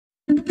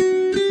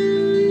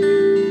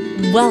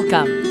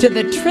Welcome to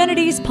the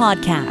Trinities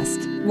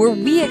podcast, where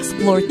we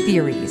explore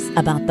theories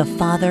about the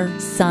Father,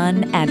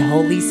 Son, and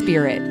Holy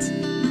Spirit.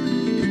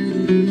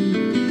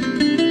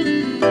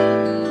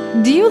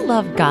 Do you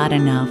love God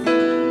enough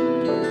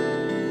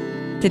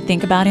to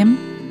think about Him?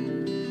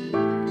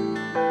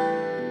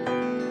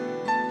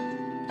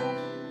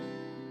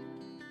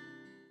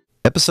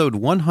 Episode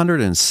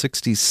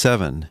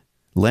 167,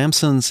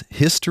 Lamson's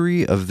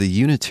History of the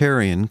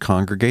Unitarian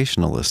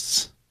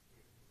Congregationalists.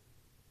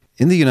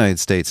 In the United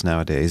States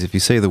nowadays, if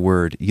you say the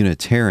word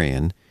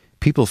Unitarian,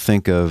 people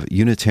think of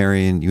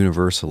Unitarian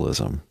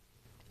Universalism.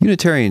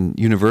 Unitarian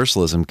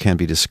Universalism can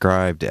be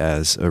described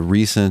as a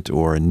recent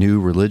or a new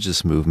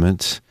religious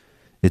movement.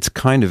 It's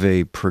kind of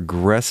a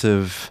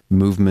progressive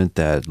movement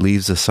that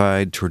leaves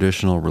aside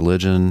traditional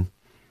religion.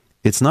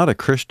 It's not a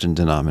Christian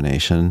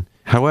denomination.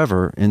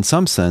 However, in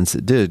some sense,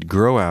 it did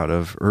grow out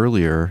of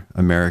earlier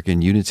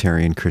American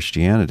Unitarian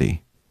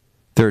Christianity.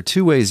 There are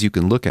two ways you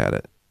can look at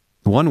it.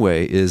 One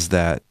way is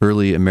that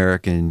early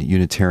American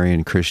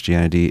Unitarian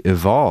Christianity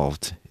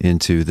evolved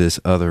into this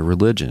other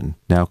religion,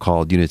 now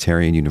called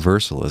Unitarian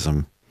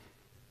Universalism.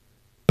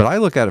 But I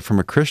look at it from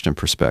a Christian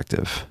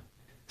perspective.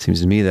 It seems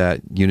to me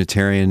that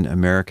Unitarian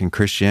American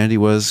Christianity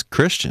was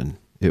Christian.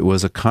 It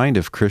was a kind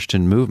of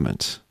Christian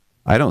movement.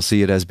 I don't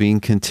see it as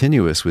being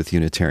continuous with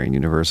Unitarian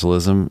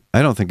Universalism.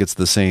 I don't think it's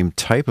the same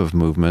type of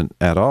movement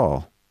at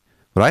all.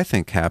 What I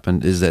think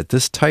happened is that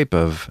this type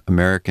of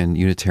American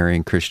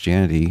Unitarian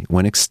Christianity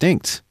went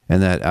extinct,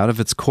 and that out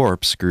of its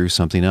corpse grew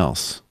something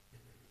else.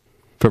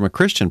 From a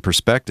Christian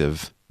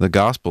perspective, the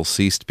gospel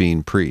ceased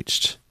being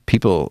preached.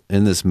 People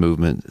in this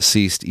movement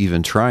ceased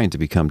even trying to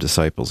become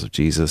disciples of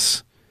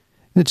Jesus.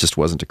 It just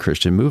wasn't a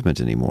Christian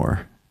movement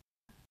anymore.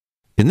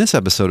 In this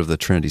episode of the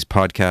Trinities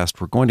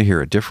podcast, we're going to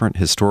hear a different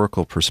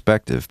historical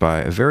perspective by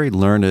a very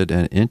learned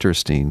and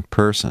interesting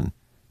person.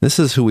 This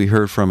is who we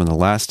heard from in the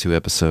last two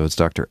episodes,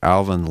 Dr.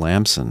 Alvin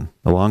Lamson,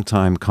 a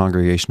longtime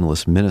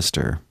Congregationalist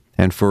minister,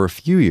 and for a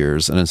few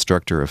years an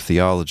instructor of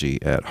theology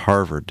at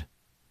Harvard.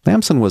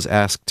 Lamson was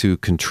asked to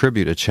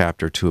contribute a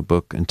chapter to a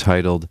book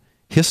entitled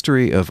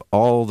History of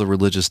All the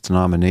Religious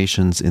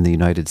Denominations in the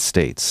United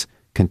States,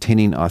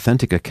 containing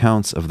authentic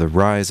accounts of the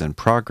rise and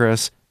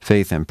progress,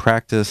 faith and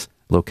practice,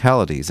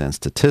 localities and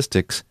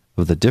statistics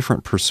of the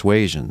different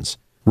persuasions,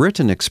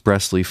 written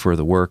expressly for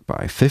the work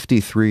by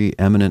 53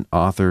 eminent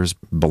authors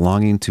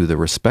belonging to the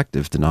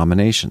respective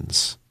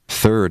denominations.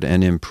 Third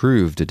and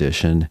improved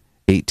edition,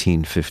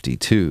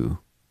 1852.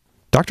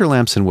 Dr.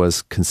 Lamson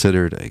was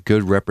considered a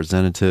good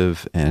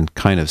representative and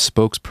kind of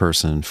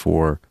spokesperson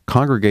for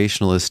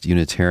Congregationalist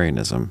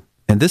Unitarianism.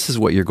 And this is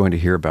what you're going to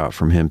hear about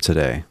from him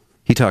today.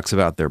 He talks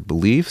about their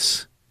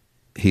beliefs.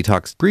 He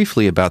talks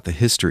briefly about the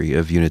history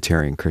of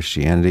Unitarian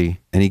Christianity,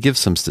 and he gives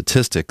some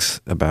statistics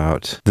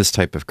about this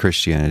type of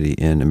Christianity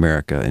in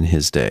America in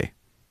his day.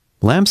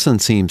 Lamson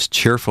seems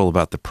cheerful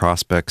about the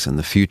prospects and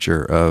the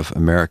future of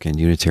American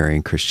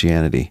Unitarian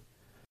Christianity.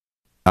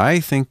 I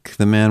think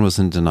the man was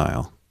in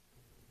denial.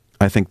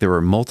 I think there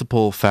were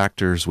multiple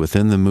factors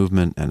within the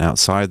movement and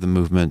outside the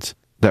movement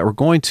that were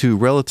going to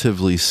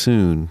relatively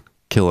soon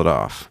kill it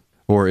off,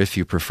 or if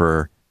you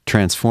prefer,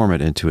 transform it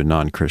into a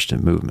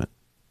non-Christian movement.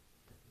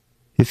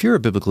 If you're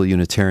a biblical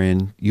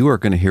Unitarian, you are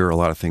going to hear a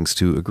lot of things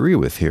to agree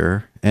with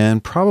here,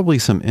 and probably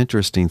some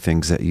interesting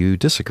things that you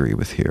disagree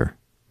with here.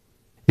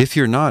 If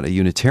you're not a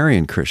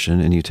Unitarian Christian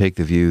and you take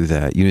the view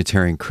that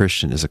Unitarian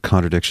Christian is a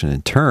contradiction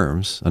in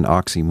terms, an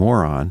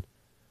oxymoron,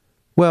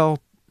 well,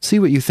 see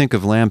what you think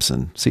of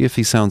Lamson. See if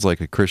he sounds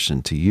like a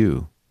Christian to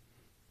you.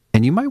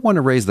 And you might want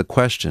to raise the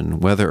question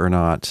whether or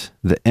not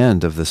the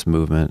end of this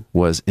movement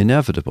was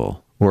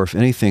inevitable, or if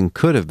anything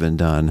could have been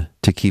done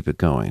to keep it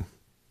going.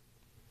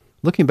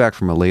 Looking back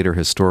from a later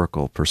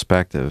historical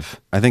perspective,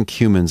 I think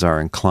humans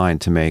are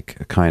inclined to make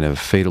a kind of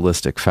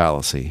fatalistic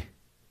fallacy.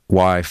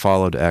 Y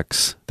followed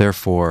X,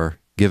 therefore,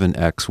 given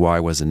X, Y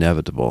was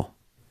inevitable.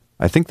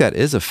 I think that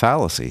is a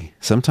fallacy.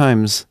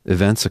 Sometimes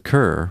events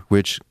occur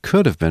which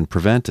could have been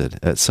prevented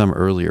at some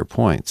earlier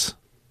points.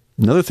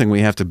 Another thing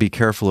we have to be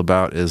careful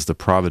about is the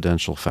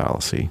providential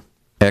fallacy.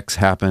 X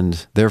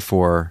happened,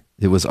 therefore,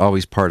 it was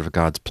always part of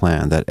God's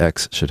plan that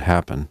X should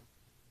happen.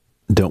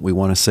 Don't we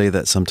want to say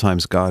that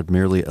sometimes God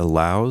merely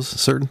allows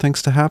certain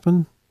things to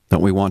happen?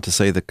 Don't we want to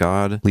say that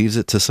God leaves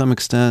it to some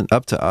extent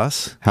up to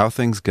us how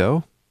things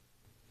go?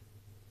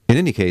 In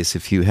any case,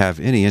 if you have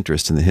any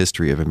interest in the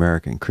history of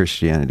American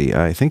Christianity,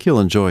 I think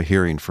you'll enjoy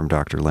hearing from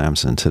Dr.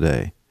 Lamson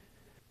today.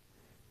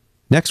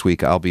 Next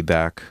week, I'll be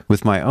back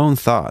with my own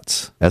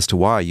thoughts as to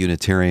why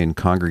Unitarian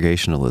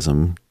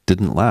Congregationalism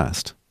didn't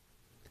last.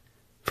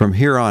 From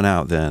here on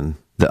out, then,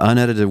 the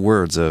unedited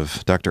words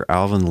of Dr.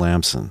 Alvin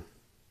Lamson.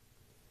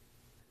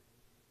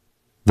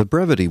 The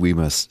brevity we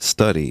must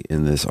study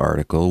in this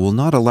article will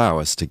not allow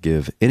us to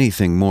give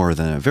anything more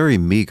than a very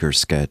meager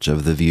sketch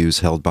of the views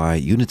held by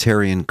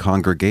Unitarian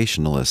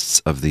Congregationalists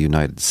of the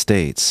United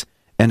States,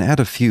 and add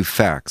a few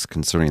facts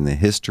concerning the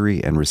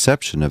history and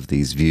reception of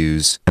these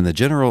views and the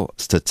general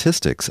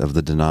statistics of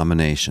the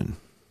denomination.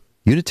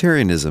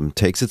 Unitarianism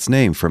takes its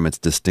name from its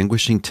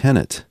distinguishing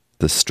tenet,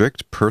 the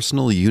strict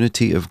personal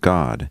unity of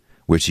God,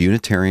 which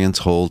Unitarians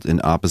hold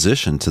in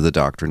opposition to the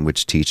doctrine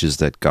which teaches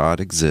that God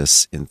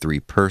exists in three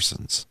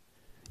persons.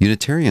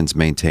 Unitarians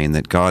maintain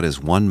that God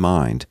is one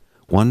mind,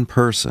 one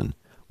person,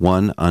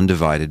 one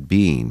undivided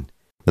being,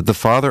 that the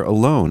Father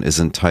alone is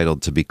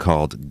entitled to be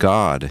called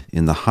God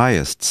in the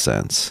highest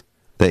sense,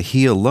 that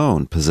He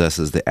alone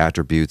possesses the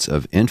attributes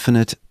of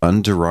infinite,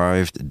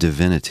 underived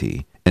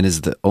divinity, and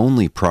is the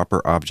only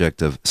proper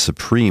object of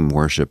supreme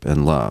worship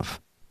and love.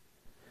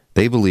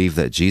 They believe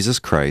that Jesus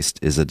Christ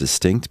is a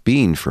distinct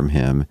being from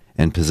Him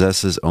and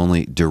possesses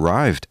only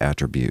derived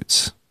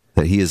attributes,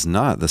 that He is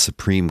not the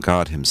supreme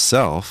God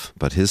Himself,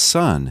 but His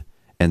Son,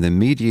 and the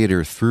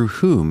mediator through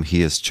whom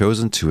He has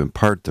chosen to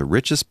impart the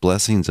richest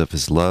blessings of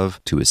His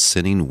love to His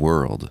sinning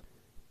world.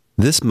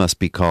 This must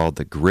be called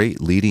the great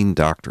leading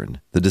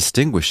doctrine, the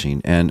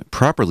distinguishing and,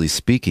 properly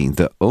speaking,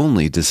 the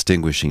only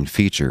distinguishing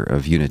feature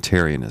of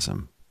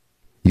Unitarianism.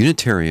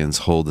 Unitarians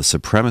hold the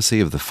supremacy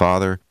of the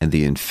Father and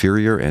the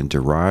inferior and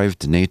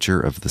derived nature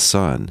of the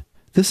Son.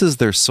 This is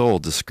their sole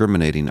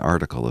discriminating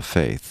article of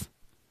faith.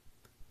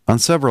 On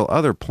several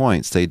other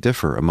points they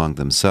differ among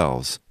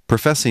themselves,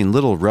 professing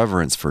little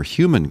reverence for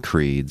human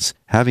creeds,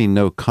 having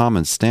no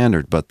common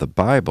standard but the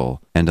Bible,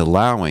 and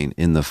allowing,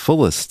 in the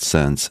fullest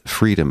sense,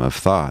 freedom of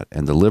thought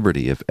and the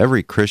liberty of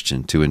every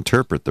Christian to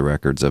interpret the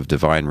records of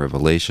divine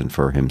revelation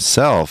for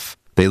himself,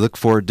 they look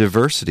for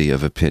diversity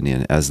of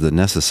opinion as the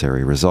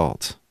necessary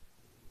result.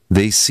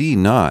 They see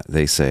not,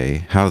 they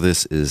say, how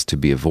this is to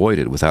be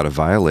avoided without a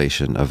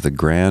violation of the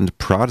grand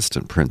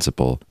Protestant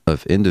principle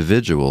of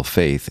individual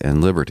faith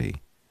and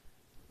liberty.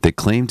 They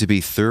claim to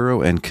be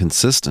thorough and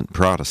consistent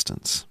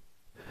Protestants.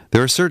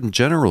 There are certain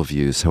general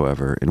views,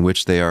 however, in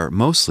which they are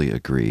mostly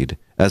agreed,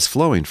 as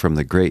flowing from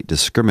the great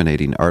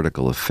discriminating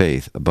article of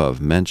faith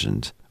above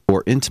mentioned,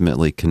 or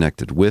intimately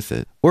connected with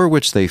it, or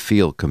which they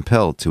feel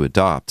compelled to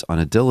adopt on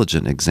a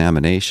diligent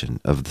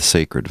examination of the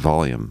sacred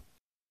volume.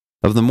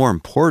 Of the more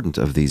important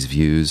of these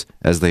views,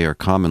 as they are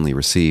commonly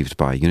received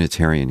by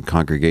Unitarian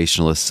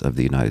Congregationalists of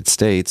the United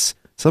States,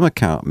 some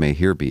account may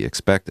here be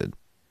expected.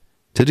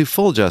 To do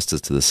full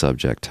justice to the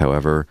subject,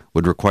 however,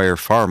 would require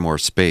far more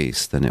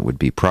space than it would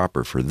be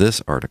proper for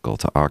this article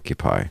to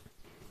occupy.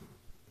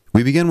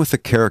 We begin with the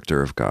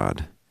character of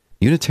God.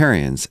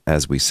 Unitarians,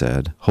 as we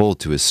said, hold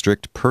to His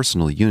strict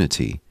personal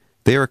unity.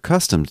 They are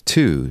accustomed,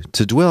 too,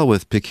 to dwell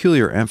with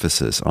peculiar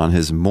emphasis on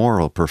His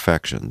moral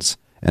perfections,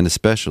 and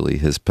especially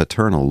His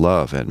paternal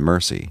love and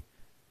mercy.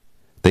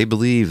 They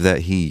believe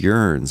that He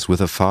yearns with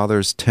a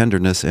father's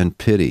tenderness and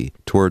pity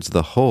towards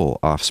the whole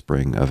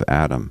offspring of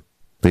Adam.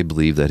 They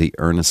believe that He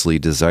earnestly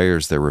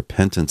desires their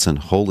repentance and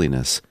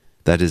holiness,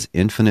 that His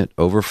infinite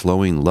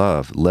overflowing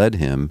love led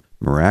Him,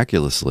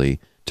 miraculously,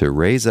 to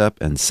raise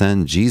up and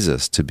send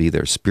Jesus to be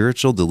their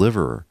spiritual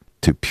deliverer,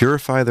 to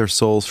purify their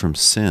souls from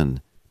sin,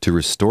 to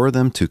restore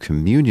them to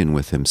communion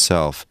with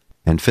Himself,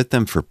 and fit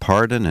them for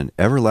pardon and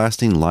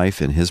everlasting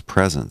life in His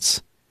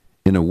presence.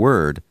 In a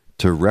word,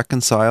 to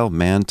reconcile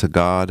man to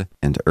God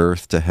and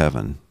earth to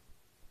heaven.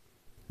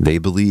 They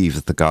believe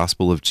that the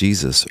gospel of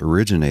Jesus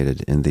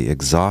originated in the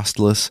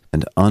exhaustless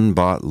and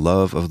unbought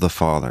love of the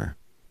Father,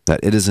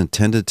 that it is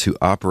intended to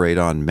operate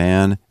on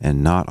man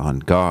and not on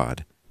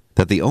God,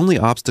 that the only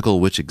obstacle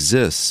which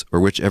exists,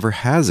 or which ever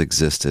has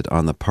existed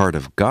on the part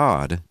of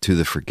God to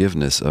the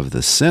forgiveness of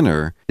the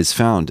sinner, is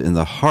found in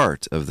the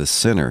heart of the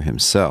sinner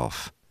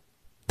himself,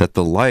 that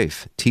the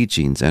life,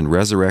 teachings, and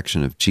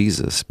resurrection of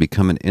Jesus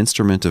become an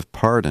instrument of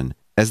pardon,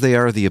 as they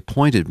are the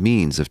appointed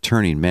means of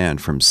turning man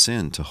from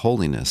sin to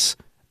holiness,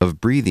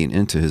 of breathing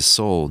into his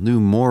soul new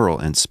moral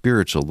and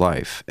spiritual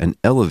life, and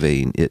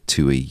elevating it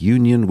to a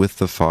union with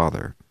the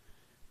Father.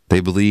 They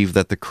believe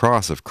that the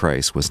cross of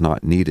Christ was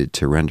not needed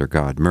to render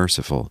God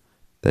merciful,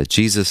 that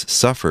Jesus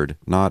suffered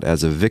not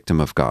as a victim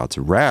of God's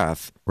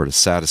wrath or to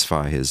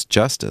satisfy His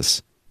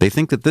justice. They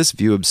think that this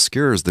view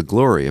obscures the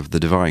glory of the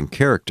divine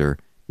character,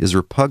 is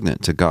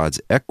repugnant to God's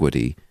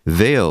equity,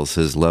 veils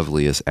His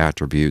loveliest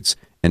attributes,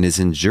 and is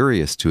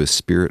injurious to a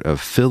spirit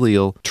of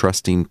filial,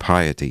 trusting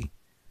piety.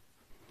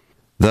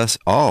 Thus,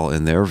 all,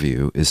 in their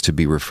view, is to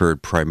be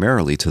referred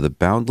primarily to the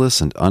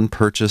boundless and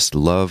unpurchased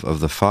love of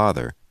the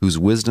Father, whose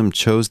wisdom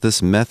chose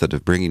this method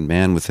of bringing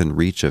man within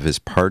reach of His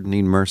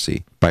pardoning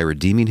mercy, by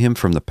redeeming him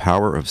from the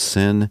power of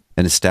sin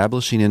and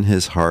establishing in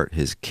his heart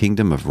His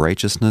kingdom of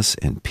righteousness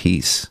and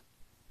peace.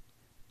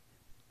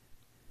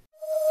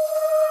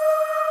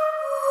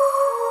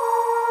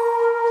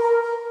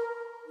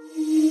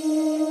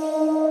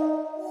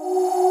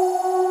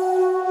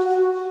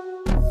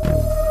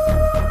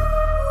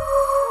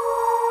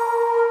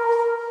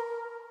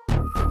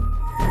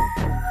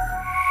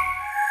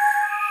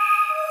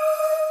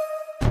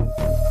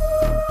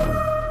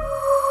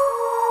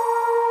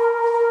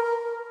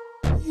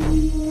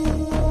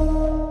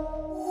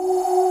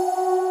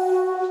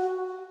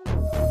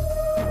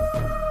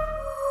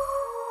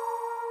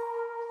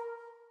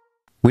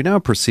 We now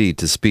proceed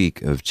to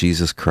speak of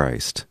Jesus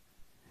Christ.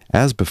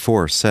 As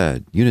before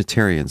said,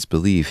 Unitarians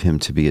believe him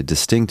to be a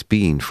distinct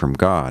being from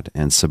God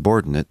and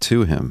subordinate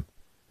to him.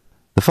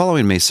 The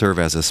following may serve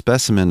as a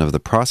specimen of the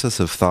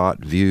process of thought,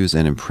 views,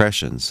 and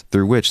impressions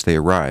through which they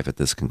arrive at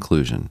this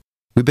conclusion.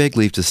 We beg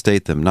leave to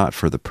state them not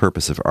for the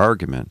purpose of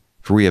argument,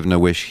 for we have no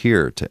wish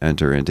here to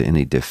enter into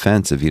any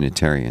defense of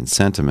Unitarian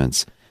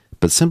sentiments,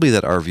 but simply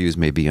that our views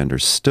may be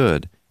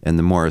understood, and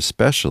the more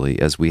especially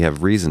as we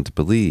have reason to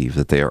believe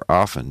that they are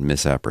often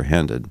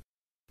misapprehended.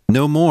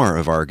 No more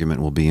of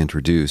argument will be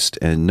introduced,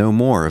 and no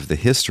more of the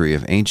history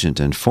of ancient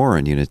and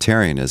foreign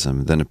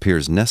Unitarianism than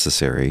appears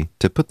necessary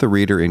to put the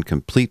reader in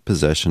complete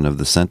possession of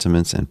the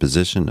sentiments and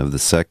position of the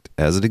sect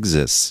as it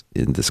exists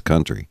in this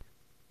country.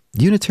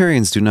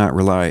 Unitarians do not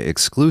rely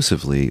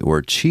exclusively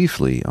or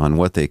chiefly on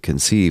what they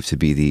conceive to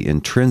be the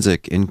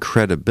intrinsic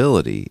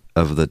incredibility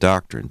of the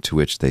doctrine to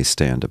which they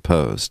stand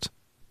opposed.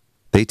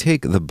 They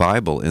take the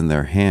Bible in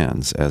their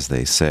hands, as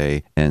they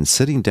say, and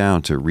sitting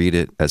down to read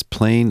it as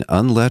plain,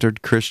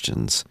 unlettered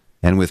Christians,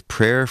 and with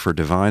prayer for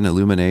divine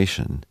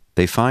illumination,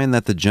 they find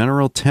that the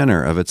general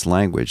tenor of its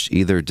language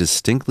either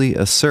distinctly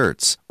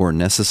asserts or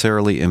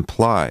necessarily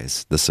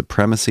implies the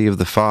supremacy of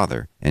the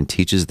Father and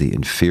teaches the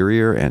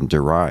inferior and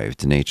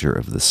derived nature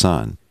of the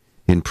Son.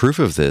 In proof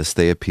of this,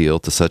 they appeal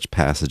to such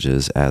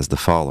passages as the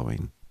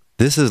following: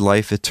 "This is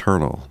life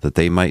eternal, that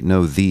they might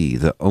know Thee,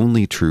 the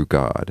only true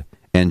God,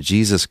 and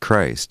Jesus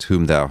Christ,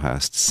 whom Thou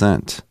hast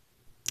sent."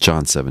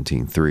 John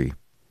 17:3.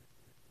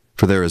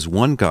 "For there is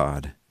one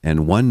God,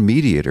 and one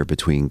mediator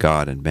between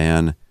God and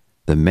man,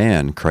 the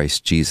man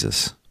Christ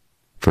Jesus."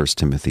 1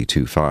 Timothy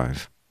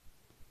 2:5.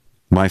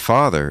 "My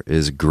Father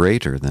is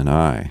greater than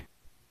I."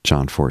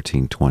 John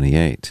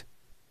 14:28.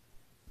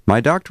 "My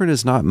doctrine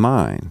is not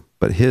mine,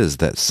 but his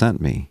that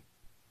sent me."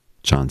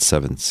 John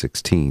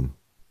 7:16.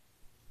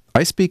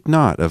 "I speak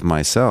not of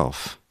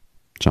myself."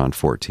 John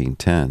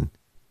 14:10.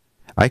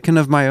 "I can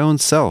of my own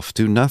self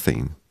do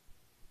nothing."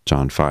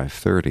 John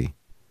 5:30.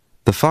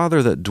 "The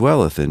Father that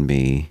dwelleth in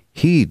me,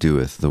 he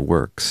doeth the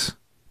works."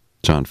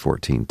 John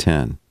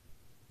 14:10.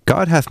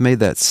 "God hath made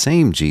that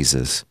same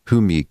Jesus,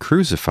 whom ye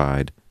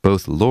crucified,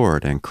 both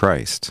Lord and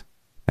Christ."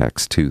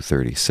 Acts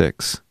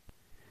 2:36.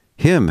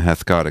 "Him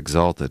hath God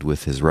exalted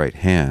with his right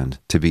hand,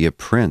 to be a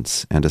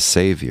Prince and a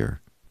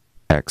Savior."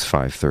 Acts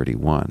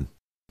 5:31.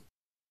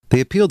 They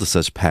appeal to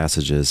such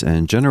passages,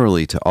 and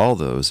generally to all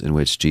those in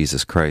which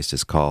Jesus Christ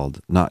is called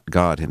not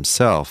God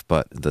himself,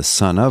 but the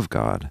Son of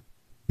God,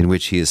 in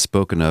which he is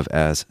spoken of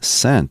as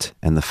sent,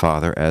 and the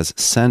Father as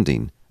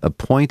sending,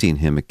 appointing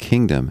him a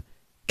kingdom,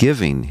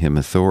 giving him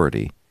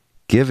authority,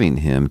 giving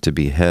him to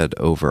be head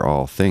over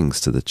all things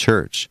to the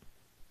church.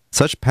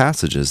 Such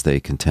passages, they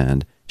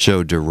contend,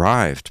 show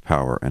derived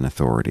power and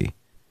authority.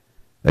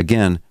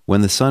 Again,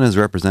 when the Son is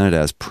represented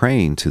as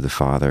praying to the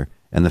Father,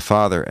 and the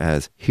Father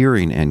as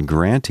hearing and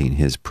granting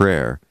his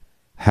prayer,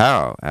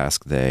 how,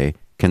 ask they,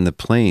 can the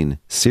plain,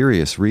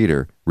 serious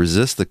reader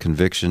resist the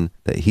conviction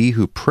that he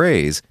who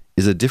prays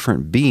is a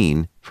different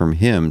being from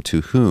him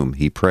to whom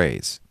he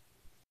prays?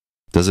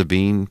 Does a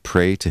being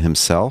pray to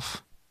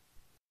himself?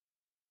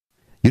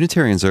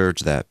 Unitarians urge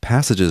that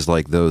passages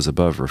like those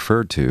above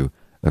referred to,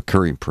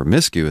 occurring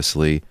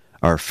promiscuously,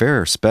 are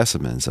fair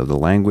specimens of the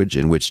language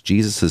in which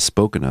Jesus is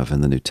spoken of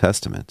in the New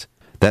Testament,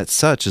 that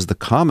such is the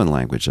common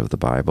language of the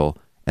Bible,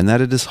 and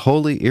that it is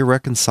wholly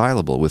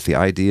irreconcilable with the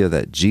idea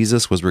that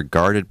Jesus was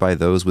regarded by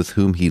those with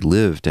whom he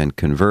lived and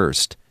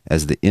conversed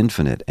as the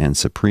infinite and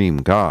supreme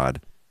God,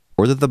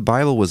 or that the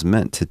Bible was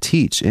meant to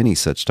teach any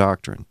such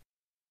doctrine.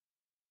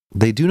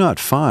 They do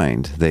not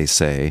find, they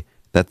say,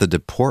 that the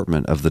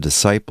deportment of the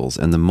disciples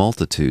and the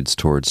multitudes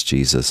towards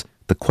Jesus,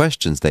 the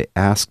questions they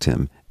asked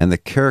him, and the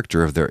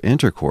character of their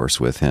intercourse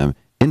with him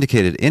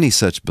indicated any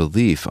such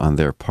belief on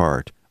their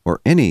part, or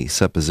any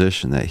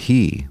supposition that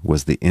he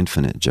was the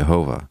infinite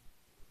Jehovah.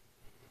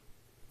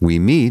 We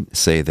meet,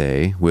 say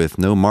they, with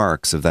no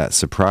marks of that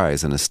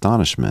surprise and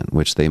astonishment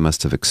which they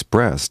must have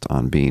expressed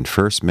on being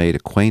first made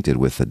acquainted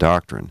with the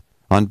doctrine,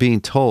 on being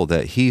told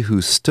that he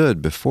who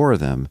stood before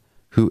them,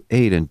 who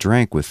ate and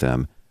drank with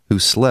them, who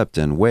slept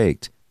and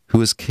waked, who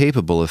was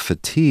capable of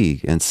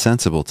fatigue and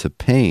sensible to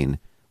pain,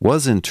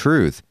 was in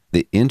truth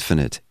the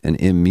infinite and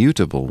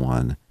immutable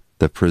one,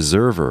 the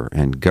preserver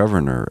and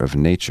governor of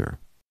nature.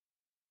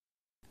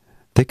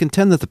 They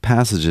contend that the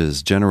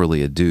passages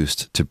generally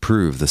adduced to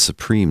prove the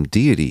supreme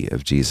deity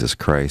of Jesus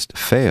Christ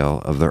fail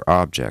of their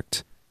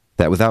object,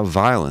 that without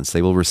violence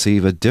they will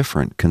receive a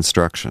different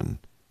construction,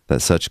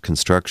 that such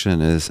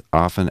construction is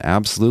often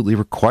absolutely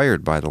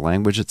required by the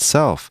language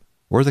itself,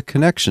 or the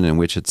connection in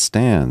which it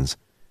stands,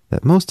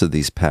 that most of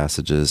these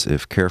passages,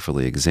 if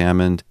carefully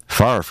examined,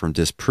 far from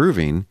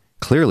disproving,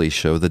 clearly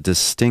show the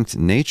distinct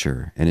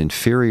nature and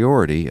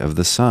inferiority of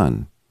the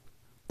Son.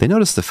 They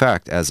notice the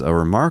fact as a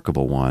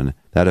remarkable one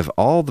that of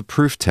all the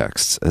proof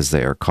texts, as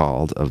they are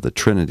called, of the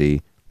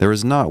Trinity, there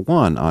is not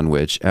one on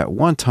which, at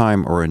one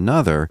time or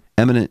another,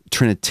 eminent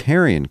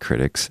Trinitarian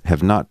critics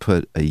have not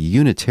put a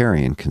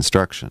Unitarian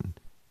construction,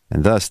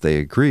 and thus they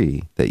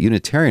agree that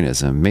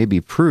Unitarianism may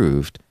be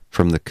proved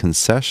from the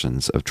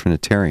concessions of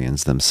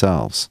Trinitarians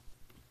themselves.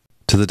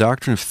 To the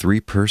doctrine of three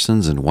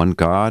persons and one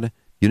God,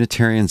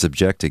 Unitarians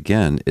object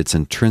again its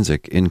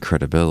intrinsic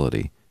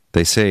incredibility.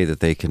 They say that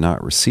they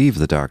cannot receive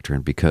the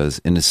doctrine because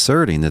in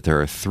asserting that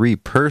there are three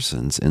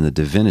persons in the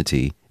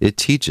divinity, it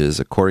teaches,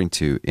 according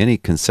to any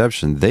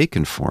conception they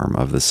can form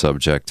of the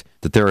subject,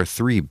 that there are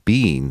three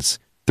beings,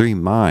 three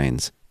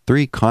minds,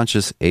 three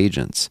conscious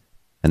agents,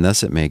 and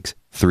thus it makes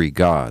three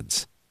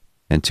gods.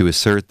 And to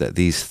assert that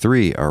these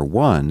three are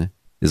one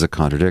is a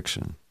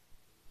contradiction.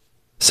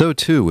 So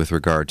too with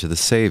regard to the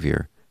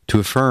Savior. To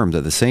affirm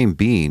that the same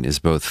being is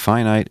both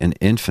finite and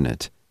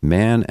infinite,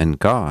 man and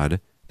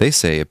God, they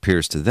say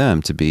appears to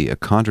them to be a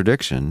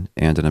contradiction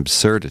and an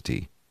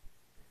absurdity.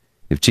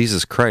 If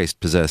Jesus Christ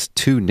possessed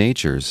two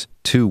natures,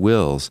 two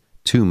wills,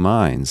 two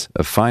minds,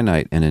 a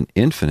finite and an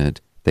infinite,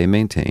 they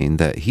maintain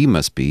that he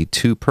must be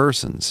two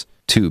persons,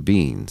 two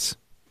beings.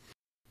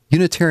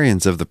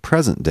 Unitarians of the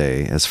present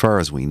day, as far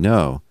as we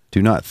know,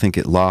 do not think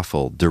it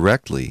lawful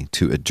directly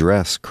to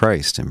address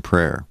Christ in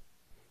prayer.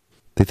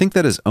 They think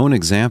that his own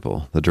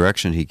example, the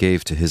direction he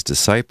gave to his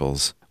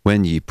disciples,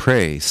 when ye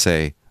pray,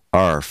 say,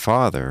 Our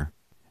Father,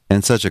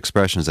 and such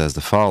expressions as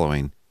the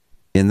following,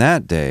 In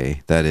that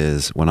day, that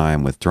is, when I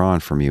am withdrawn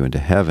from you into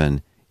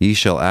heaven, ye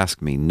shall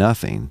ask me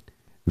nothing.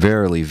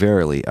 Verily,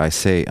 verily, I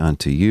say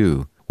unto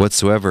you,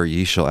 whatsoever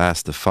ye shall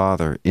ask the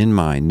Father in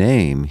my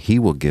name, he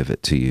will give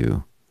it to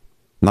you.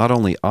 Not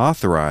only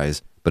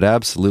authorize, but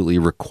absolutely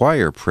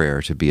require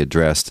prayer to be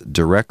addressed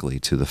directly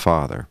to the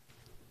Father.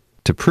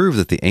 To prove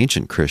that the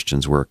ancient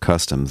Christians were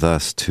accustomed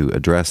thus to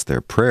address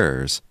their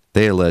prayers,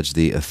 they allege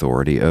the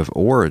authority of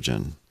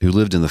Origen, who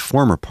lived in the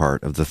former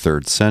part of the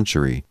 3rd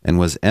century, and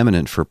was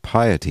eminent for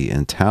piety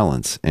and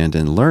talents, and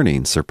in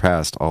learning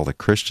surpassed all the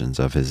Christians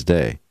of his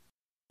day.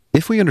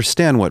 If we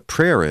understand what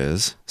prayer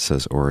is,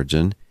 says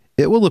Origen,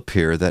 it will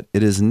appear that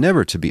it is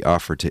never to be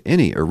offered to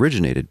any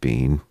originated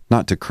being,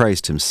 not to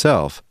Christ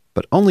himself,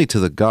 but only to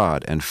the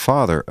God and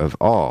Father of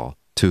all,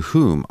 to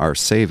whom our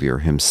Savior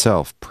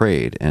himself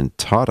prayed and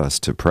taught us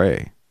to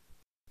pray.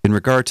 In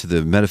regard to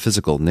the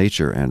metaphysical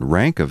nature and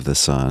rank of the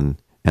Son,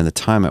 and the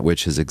time at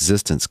which his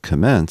existence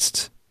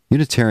commenced,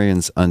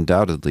 Unitarians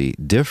undoubtedly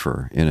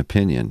differ in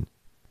opinion.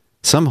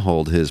 Some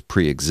hold his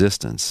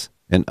pre-existence,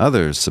 and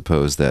others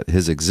suppose that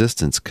his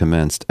existence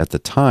commenced at the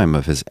time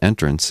of his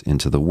entrance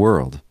into the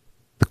world.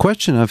 The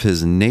question of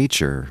his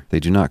nature they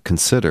do not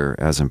consider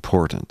as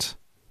important.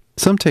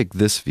 Some take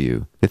this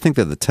view. They think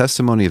that the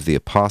testimony of the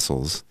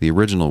apostles, the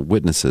original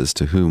witnesses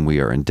to whom we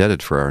are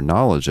indebted for our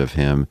knowledge of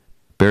him,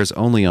 bears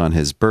only on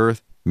his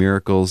birth,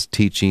 miracles,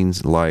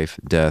 teachings, life,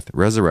 death,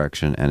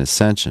 resurrection, and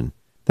ascension,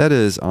 that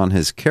is, on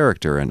his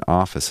character and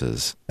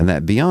offices, and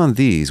that beyond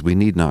these we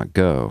need not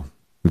go.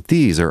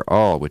 These are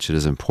all which it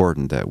is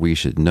important that we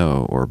should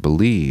know or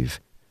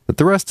believe, but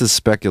the rest is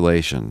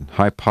speculation,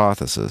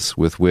 hypothesis,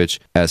 with which,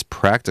 as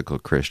practical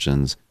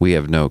Christians, we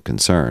have no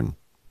concern.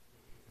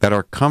 That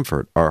our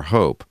comfort, our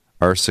hope,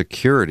 our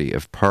security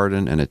of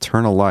pardon and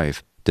eternal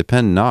life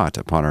depend not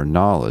upon our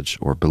knowledge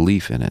or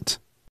belief in it.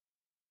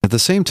 At the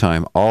same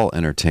time, all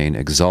entertain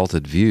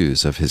exalted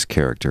views of his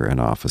character and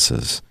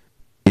offices.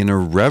 In a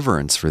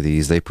reverence for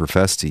these, they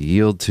profess to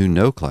yield to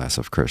no class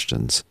of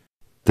Christians.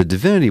 The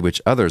divinity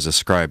which others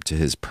ascribe to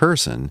his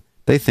person,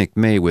 they think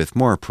may with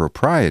more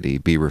propriety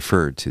be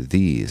referred to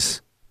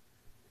these.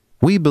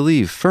 We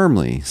believe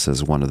firmly,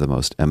 says one of the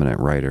most eminent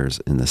writers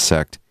in the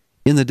sect,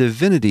 in the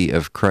divinity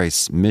of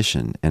Christ's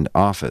mission and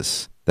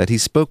office, that he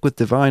spoke with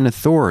divine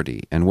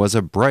authority and was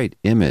a bright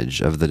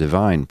image of the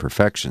divine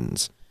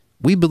perfections.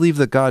 We believe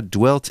that God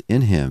dwelt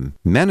in him,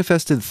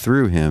 manifested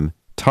through him,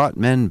 taught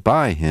men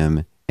by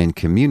him, and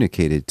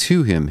communicated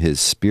to him his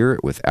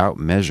Spirit without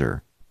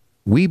measure.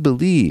 We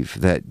believe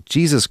that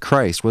Jesus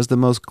Christ was the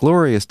most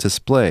glorious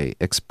display,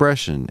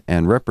 expression,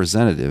 and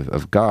representative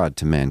of God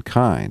to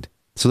mankind,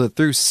 so that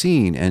through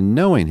seeing and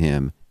knowing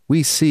him,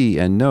 we see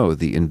and know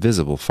the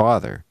invisible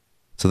Father,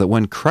 so that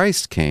when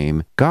Christ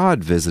came,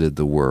 God visited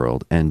the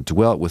world and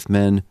dwelt with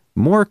men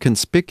more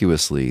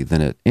conspicuously than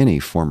at any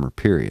former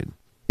period.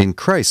 In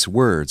Christ's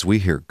words we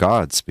hear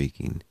God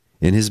speaking.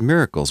 In his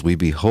miracles we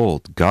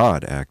behold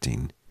God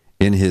acting.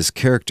 In his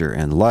character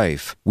and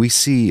life we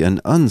see an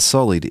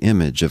unsullied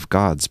image of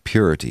God's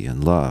purity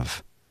and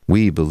love.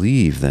 We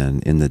believe,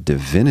 then, in the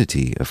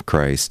divinity of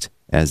Christ,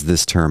 as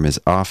this term is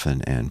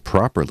often and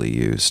properly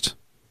used.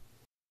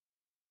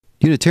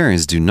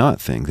 Unitarians do not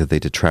think that they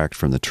detract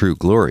from the true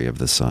glory of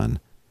the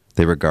Son.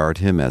 They regard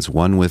him as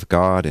one with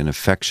God in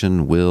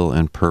affection, will,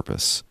 and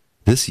purpose.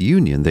 This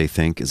union, they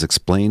think, is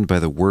explained by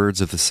the words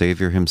of the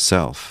Savior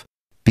himself.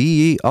 Be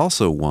ye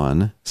also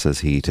one, says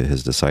he to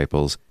his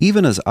disciples,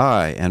 even as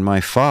I and my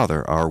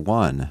Father are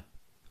one.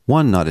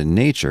 One not in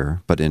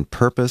nature, but in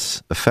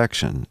purpose,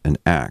 affection, and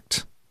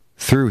act.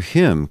 Through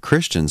him,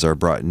 Christians are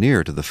brought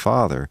near to the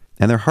Father,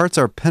 and their hearts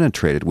are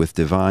penetrated with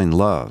divine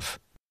love.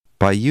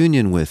 By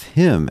union with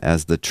him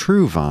as the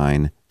true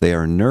vine, they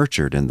are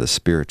nurtured in the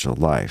spiritual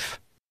life.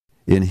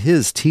 In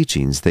his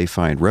teachings they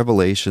find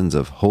revelations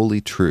of holy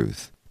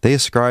truth. They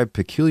ascribe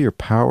peculiar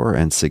power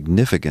and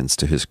significance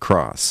to his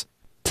cross,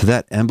 to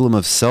that emblem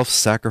of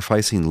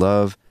self-sacrificing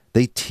love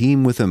They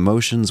teem with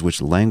emotions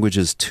which language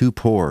is too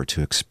poor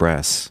to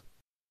express.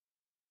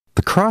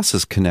 The cross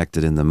is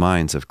connected in the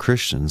minds of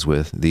Christians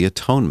with the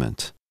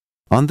atonement.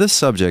 On this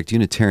subject,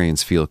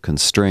 Unitarians feel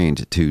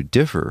constrained to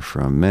differ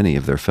from many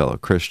of their fellow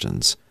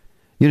Christians.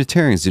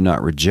 Unitarians do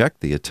not reject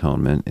the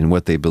atonement in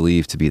what they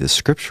believe to be the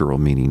scriptural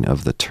meaning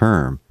of the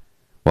term,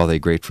 while they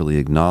gratefully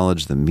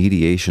acknowledge the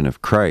mediation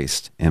of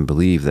Christ and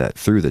believe that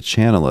through the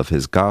channel of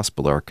his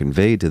gospel are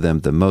conveyed to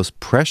them the most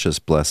precious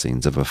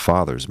blessings of a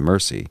Father's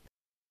mercy.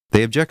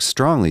 They object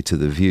strongly to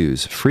the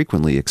views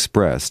frequently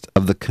expressed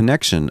of the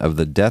connection of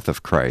the death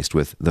of Christ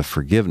with the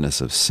forgiveness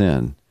of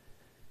sin.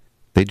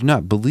 They do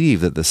not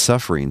believe that the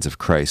sufferings of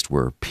Christ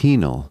were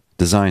penal,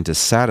 designed to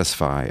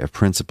satisfy a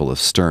principle of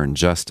stern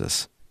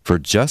justice. For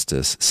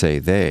justice, say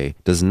they,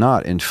 does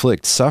not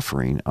inflict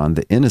suffering on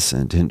the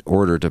innocent in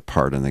order to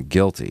pardon the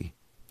guilty.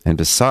 And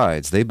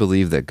besides, they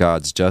believe that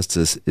God's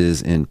justice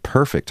is in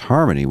perfect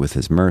harmony with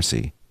his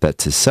mercy, that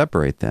to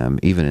separate them,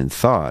 even in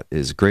thought,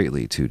 is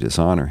greatly to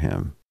dishonor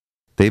him.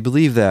 They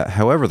believe that,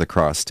 however the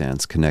cross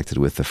stands connected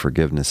with the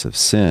forgiveness of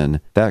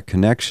sin, that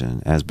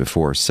connection, as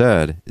before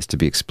said, is to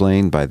be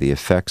explained by the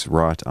effects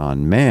wrought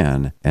on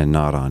man and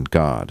not on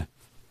God.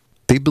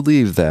 They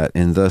believe that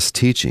in thus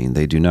teaching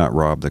they do not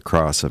rob the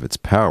cross of its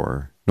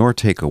power, nor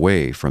take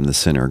away from the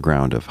sinner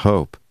ground of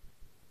hope.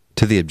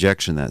 To the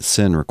objection that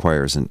sin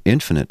requires an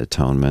infinite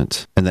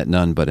atonement, and that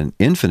none but an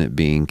infinite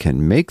being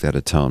can make that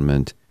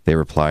atonement, they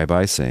reply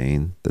by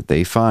saying that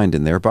they find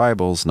in their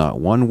Bibles not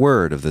one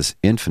word of this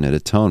infinite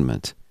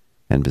atonement,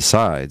 and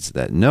besides,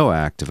 that no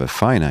act of a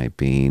finite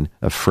being,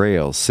 a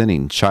frail,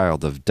 sinning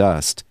child of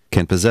dust,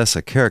 can possess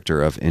a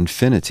character of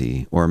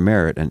infinity or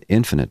merit an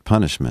infinite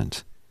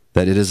punishment,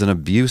 that it is an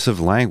abuse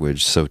of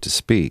language, so to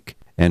speak,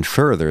 and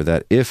further,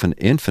 that if an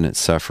infinite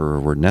sufferer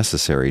were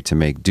necessary to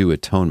make due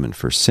atonement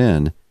for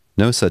sin,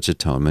 no such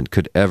atonement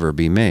could ever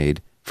be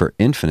made, for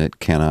infinite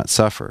cannot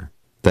suffer,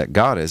 that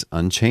God is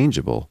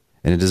unchangeable,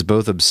 and it is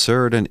both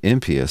absurd and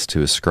impious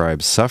to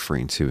ascribe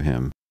suffering to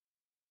him.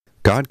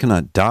 God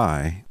cannot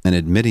die, and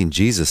admitting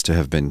Jesus to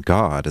have been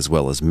God as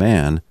well as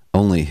man,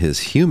 only his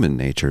human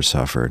nature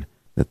suffered,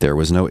 that there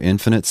was no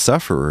infinite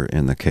sufferer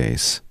in the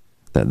case,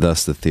 that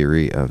thus the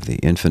theory of the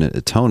infinite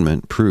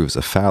atonement proves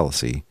a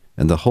fallacy,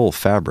 and the whole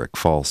fabric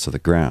falls to the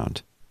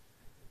ground.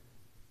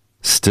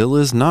 Still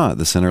is not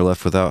the sinner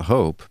left without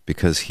hope,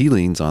 because he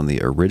leans on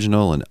the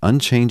original and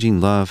unchanging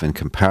love and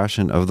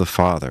compassion of the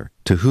Father,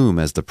 to whom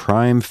as the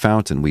prime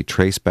fountain we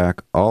trace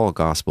back all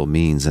gospel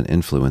means and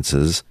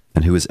influences,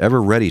 and who is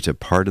ever ready to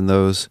pardon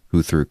those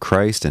who through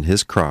Christ and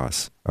his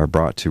cross are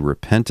brought to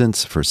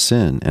repentance for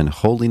sin and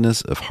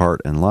holiness of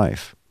heart and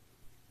life.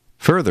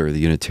 Further, the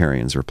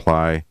Unitarians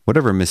reply,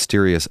 whatever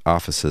mysterious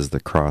offices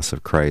the cross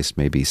of Christ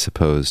may be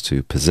supposed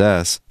to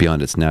possess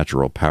beyond its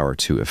natural power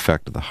to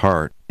affect the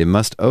heart, it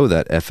must owe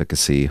that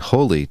efficacy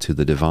wholly to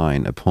the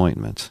divine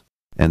appointment.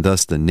 And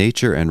thus the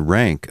nature and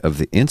rank of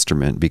the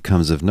instrument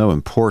becomes of no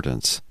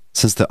importance,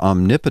 since the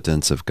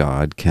omnipotence of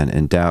God can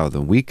endow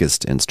the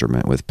weakest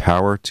instrument with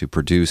power to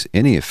produce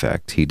any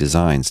effect he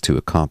designs to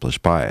accomplish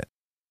by it.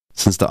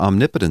 Since the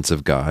omnipotence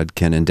of God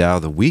can endow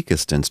the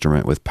weakest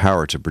instrument with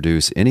power to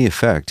produce any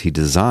effect he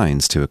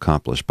designs to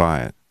accomplish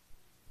by it.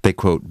 They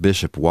quote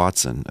Bishop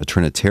Watson, a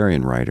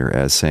Trinitarian writer,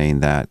 as saying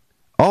that,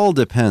 all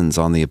depends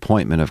on the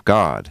appointment of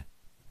God,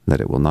 that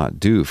it will not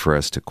do for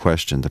us to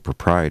question the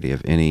propriety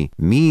of any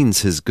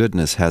means his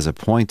goodness has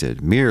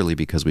appointed merely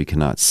because we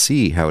cannot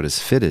see how it is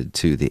fitted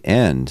to the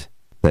end,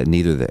 that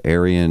neither the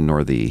Arian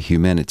nor the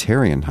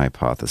humanitarian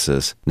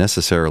hypothesis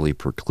necessarily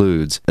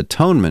precludes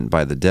atonement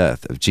by the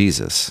death of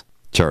Jesus,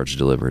 charge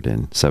delivered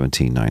in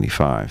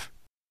 1795.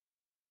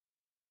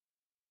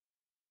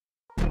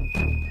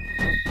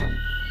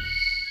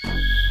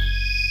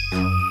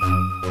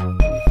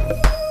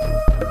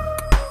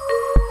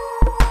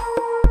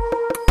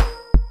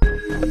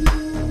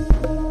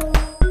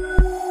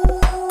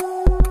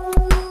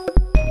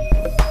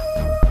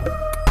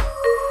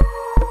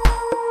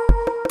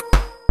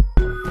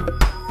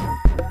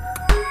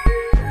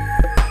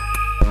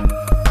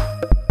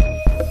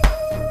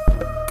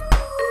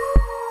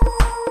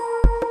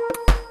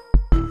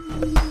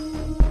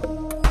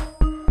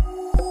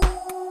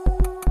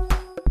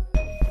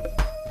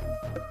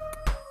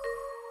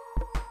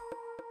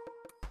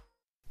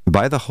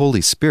 By the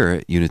Holy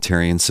Spirit,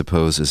 Unitarians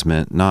suppose is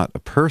meant not a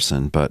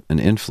person, but an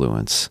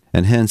influence,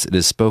 and hence it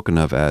is spoken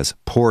of as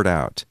poured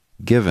out,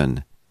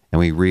 given, and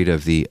we read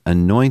of the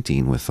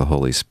anointing with the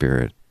Holy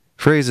Spirit,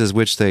 phrases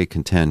which they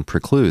contend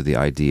preclude the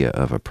idea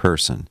of a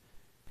person.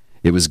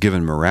 It was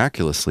given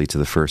miraculously to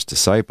the first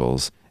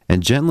disciples,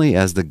 and gently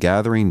as the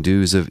gathering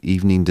dews of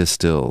evening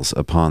distills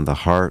upon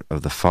the heart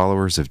of the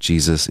followers of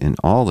Jesus in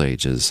all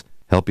ages,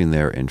 helping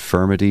their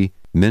infirmity,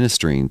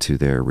 ministering to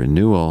their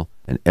renewal,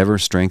 and ever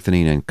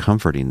strengthening and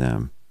comforting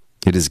them.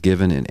 It is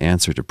given in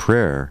answer to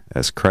prayer,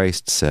 as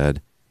Christ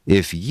said,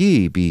 If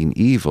ye, being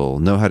evil,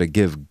 know how to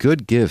give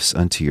good gifts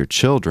unto your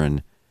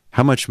children,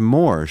 how much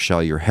more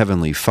shall your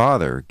heavenly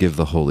Father give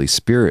the Holy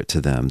Spirit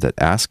to them that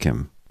ask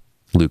him?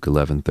 Luke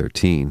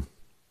 11:13.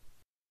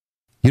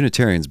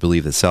 Unitarians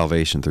believe that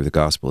salvation through the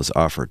gospel is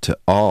offered to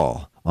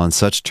all on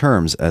such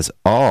terms as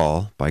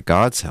all, by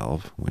God's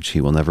help, which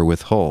he will never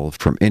withhold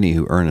from any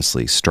who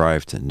earnestly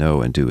strive to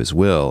know and do his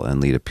will and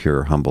lead a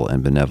pure, humble,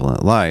 and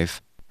benevolent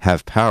life,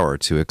 have power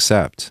to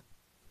accept.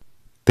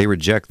 They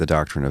reject the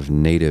doctrine of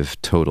native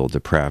total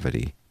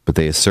depravity, but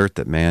they assert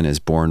that man is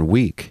born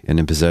weak and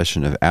in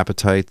possession of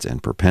appetites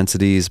and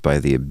propensities by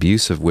the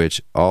abuse of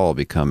which all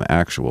become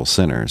actual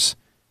sinners,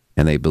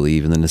 and they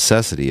believe in the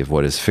necessity of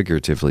what is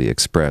figuratively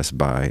expressed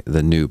by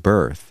the new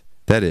birth,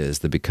 that is,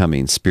 the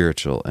becoming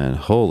spiritual and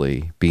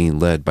holy, being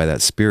led by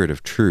that spirit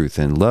of truth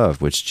and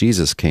love which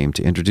Jesus came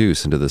to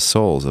introduce into the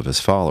souls of his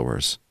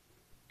followers.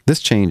 This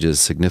change is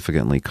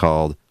significantly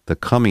called the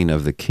coming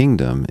of the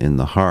kingdom in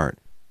the heart,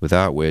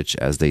 without which,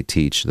 as they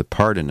teach, the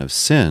pardon of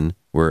sin,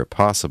 were it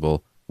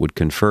possible, would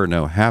confer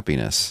no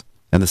happiness,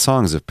 and the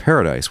songs of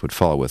paradise would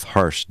fall with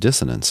harsh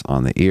dissonance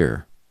on the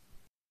ear.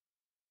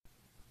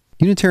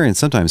 Unitarians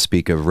sometimes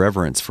speak of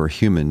reverence for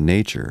human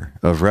nature,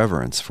 of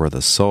reverence for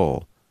the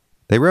soul.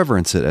 They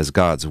reverence it as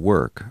God's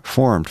work,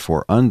 formed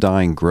for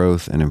undying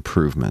growth and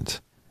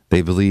improvement.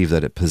 They believe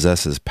that it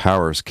possesses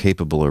powers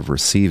capable of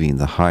receiving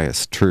the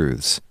highest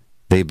truths.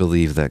 They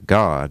believe that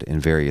God, in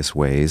various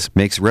ways,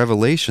 makes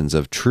revelations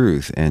of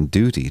truth and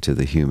duty to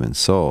the human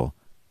soul,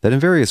 that in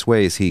various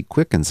ways he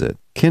quickens it,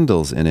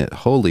 kindles in it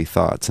holy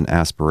thoughts and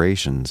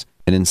aspirations,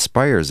 and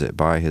inspires it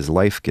by his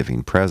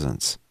life-giving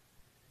presence.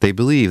 They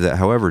believe that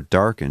however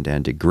darkened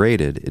and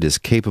degraded, it is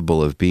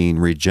capable of being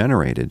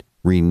regenerated,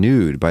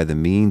 renewed by the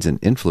means and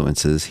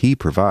influences he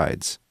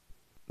provides.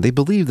 They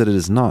believe that it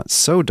is not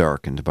so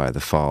darkened by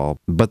the fall,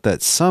 but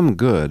that some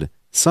good,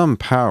 some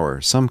power,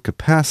 some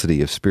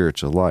capacity of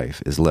spiritual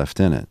life is left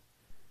in it.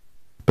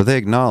 But they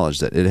acknowledge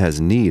that it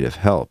has need of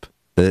help,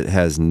 that it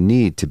has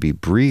need to be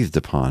breathed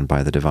upon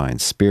by the divine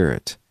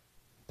Spirit.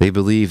 They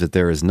believe that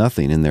there is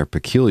nothing in their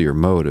peculiar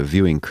mode of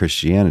viewing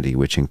Christianity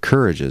which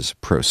encourages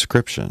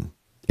proscription,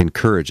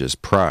 encourages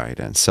pride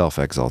and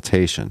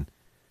self-exaltation.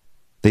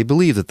 They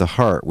believe that the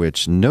heart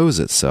which knows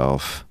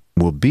itself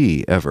will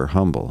be ever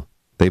humble.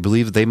 They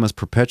believe that they must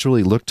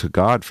perpetually look to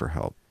God for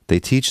help. They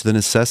teach the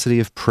necessity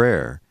of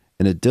prayer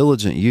and a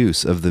diligent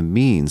use of the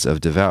means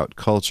of devout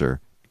culture.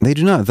 They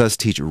do not thus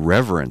teach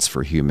reverence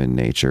for human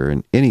nature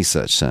in any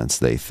such sense,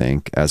 they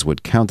think, as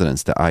would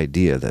countenance the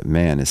idea that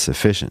man is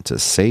sufficient to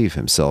save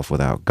himself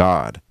without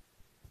God.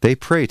 They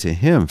pray to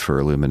him for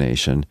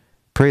illumination,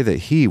 pray that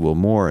he will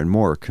more and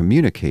more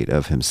communicate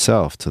of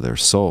himself to their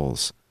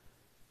souls.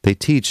 They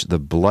teach the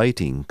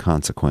blighting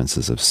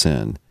consequences of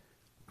sin.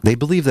 They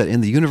believe that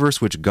in the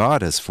universe which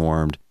God has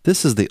formed,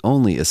 this is the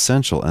only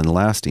essential and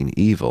lasting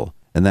evil,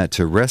 and that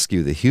to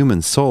rescue the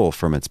human soul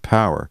from its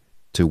power,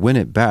 to win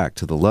it back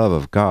to the love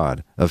of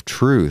God, of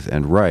truth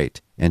and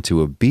right, and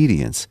to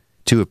obedience,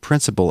 to a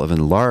principle of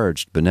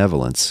enlarged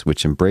benevolence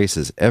which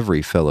embraces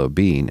every fellow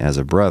being as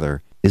a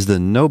brother, is the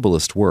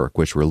noblest work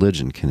which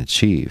religion can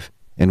achieve,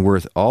 and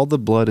worth all the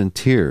blood and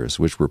tears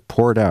which were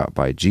poured out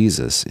by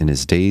Jesus in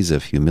his days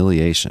of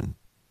humiliation.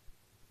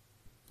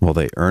 While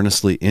they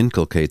earnestly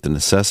inculcate the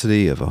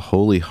necessity of a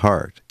holy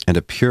heart and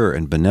a pure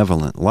and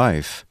benevolent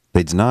life,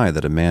 they deny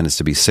that a man is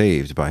to be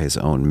saved by his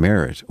own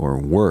merit or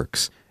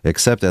works,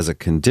 except as a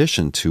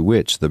condition to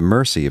which the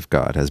mercy of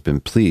God has been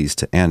pleased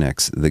to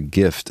annex the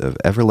gift of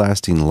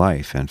everlasting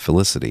life and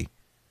felicity.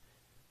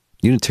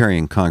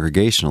 Unitarian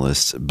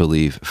Congregationalists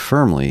believe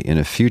firmly in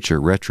a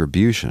future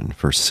retribution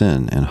for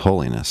sin and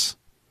holiness.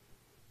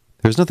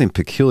 There is nothing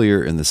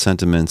peculiar in the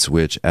sentiments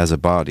which, as a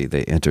body,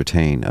 they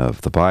entertain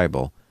of the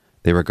Bible.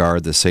 They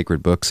regard the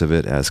sacred books of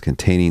it as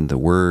containing the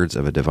words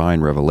of a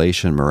divine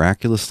revelation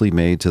miraculously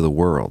made to the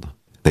world.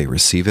 They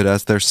receive it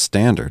as their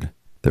standard,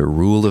 their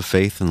rule of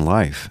faith and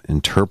life,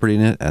 interpreting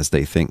it as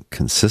they think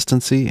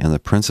consistency and the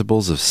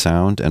principles of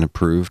sound and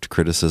approved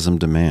criticism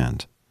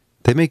demand.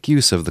 They make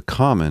use of the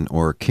common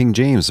or King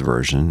James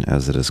Version,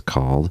 as it is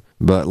called,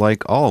 but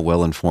like all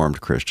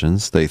well-informed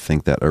Christians, they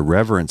think that a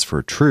reverence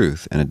for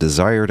truth and a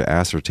desire to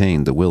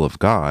ascertain the will of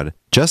God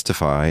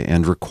justify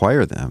and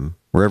require them,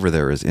 wherever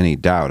there is any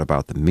doubt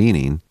about the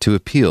meaning, to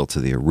appeal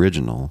to the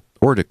original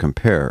or to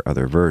compare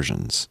other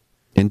versions.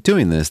 In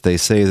doing this, they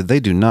say that they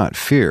do not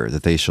fear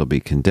that they shall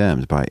be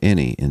condemned by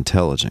any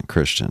intelligent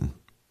Christian.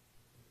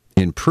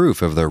 In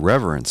proof of their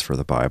reverence for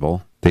the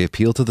Bible, they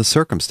appeal to the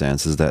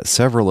circumstances that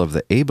several of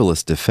the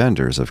ablest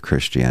defenders of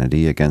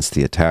Christianity against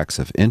the attacks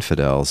of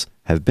infidels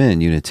have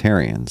been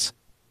Unitarians,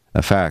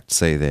 a fact,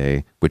 say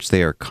they, which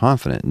they are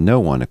confident no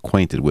one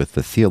acquainted with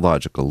the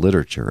theological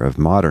literature of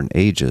modern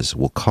ages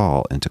will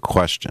call into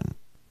question.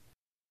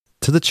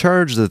 To the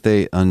charge that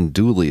they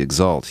unduly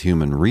exalt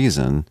human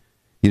reason,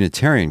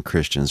 Unitarian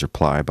Christians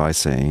reply by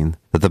saying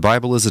that the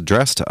Bible is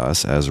addressed to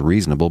us as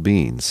reasonable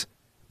beings,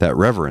 that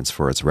reverence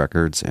for its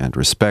records and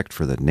respect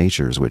for the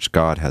natures which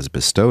God has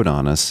bestowed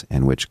on us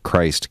and which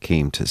Christ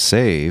came to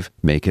save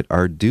make it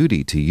our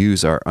duty to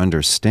use our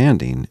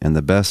understanding and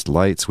the best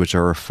lights which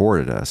are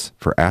afforded us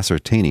for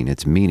ascertaining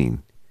its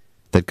meaning,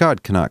 that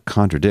God cannot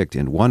contradict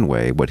in one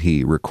way what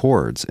he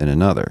records in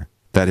another,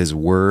 that his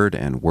word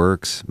and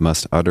works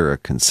must utter a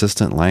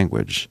consistent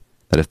language,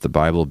 that if the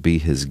Bible be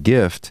his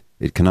gift,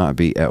 it cannot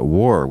be at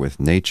war with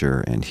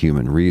nature and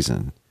human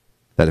reason,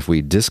 that if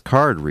we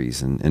discard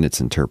reason in its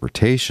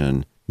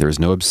interpretation, there is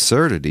no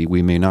absurdity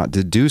we may not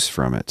deduce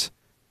from it,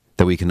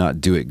 that we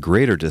cannot do it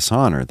greater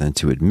dishonor than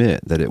to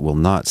admit that it will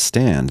not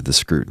stand the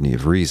scrutiny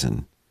of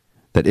reason,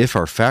 that if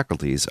our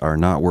faculties are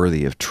not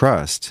worthy of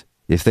trust,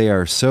 if they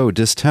are so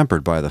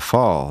distempered by the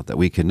fall that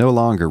we can no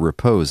longer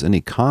repose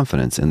any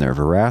confidence in their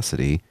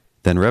veracity,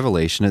 then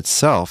revelation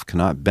itself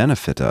cannot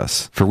benefit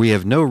us, for we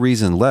have no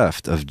reason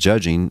left of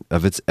judging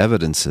of its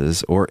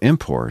evidences or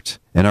import,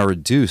 and are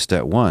reduced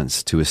at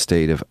once to a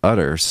state of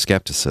utter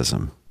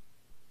skepticism.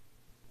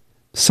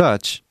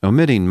 Such,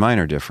 omitting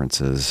minor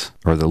differences,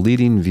 are the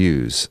leading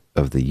views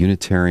of the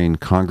Unitarian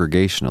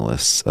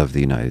Congregationalists of the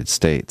United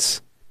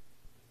States.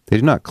 They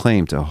do not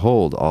claim to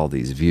hold all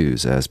these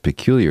views as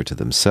peculiar to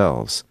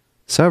themselves.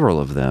 Several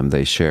of them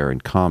they share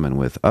in common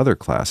with other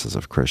classes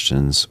of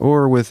Christians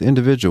or with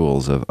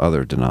individuals of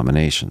other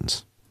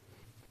denominations.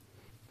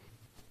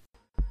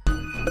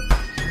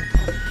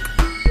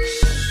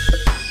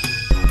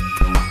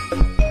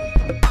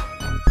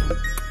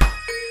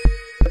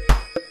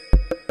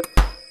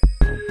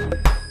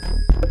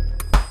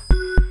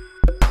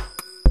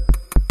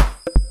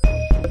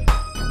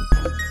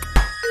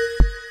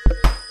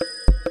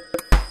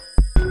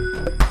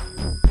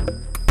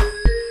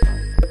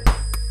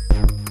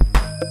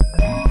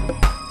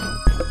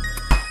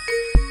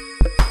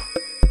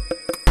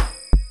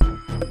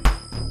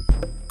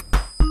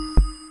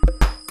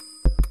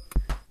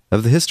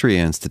 Of the history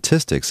and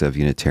statistics of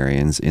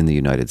Unitarians in the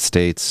United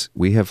States,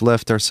 we have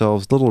left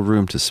ourselves little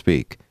room to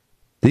speak.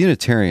 The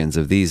Unitarians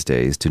of these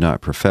days do not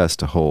profess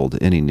to hold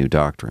any new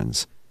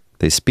doctrines.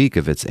 They speak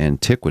of its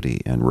antiquity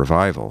and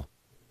revival.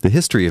 The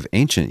history of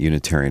ancient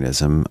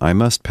Unitarianism I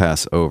must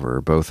pass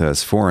over, both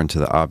as foreign to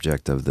the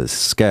object of this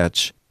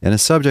sketch, and a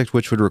subject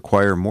which would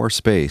require more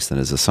space than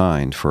is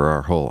assigned for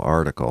our whole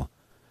article.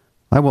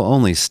 I will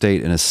only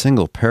state in a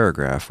single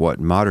paragraph what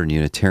modern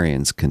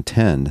Unitarians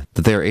contend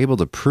that they are able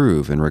to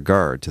prove in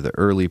regard to the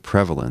early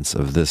prevalence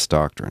of this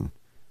doctrine.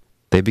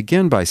 They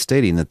begin by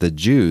stating that the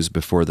Jews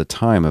before the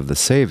time of the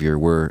Savior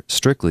were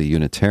strictly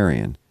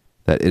Unitarian,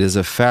 that it is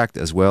a fact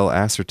as well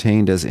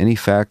ascertained as any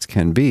fact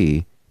can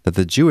be that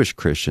the Jewish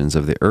Christians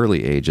of the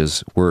early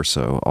ages were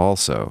so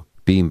also,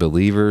 being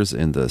believers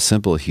in the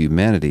simple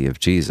humanity of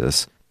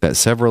Jesus, that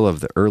several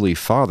of the early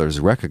fathers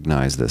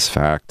recognized this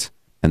fact,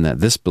 and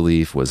that this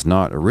belief was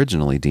not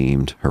originally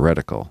deemed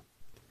heretical.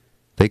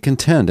 They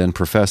contend and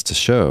profess to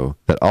show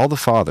that all the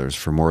fathers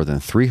for more than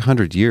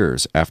 300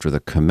 years after the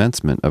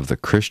commencement of the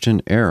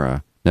Christian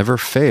era never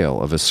fail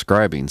of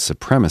ascribing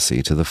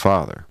supremacy to the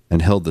Father,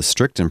 and held the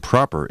strict and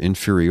proper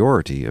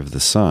inferiority of the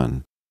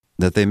Son,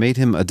 that they made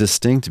him a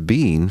distinct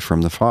being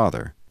from the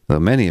Father, though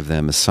many of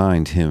them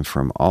assigned him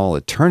from all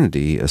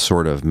eternity a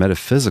sort of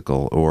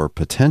metaphysical or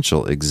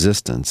potential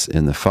existence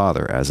in the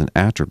Father as an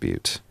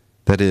attribute.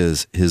 That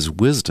is, his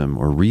wisdom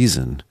or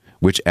reason,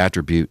 which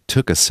attribute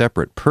took a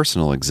separate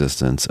personal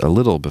existence a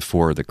little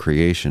before the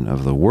creation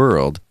of the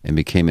world and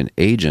became an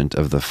agent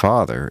of the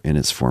Father in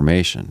its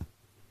formation.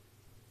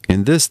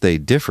 In this they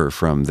differ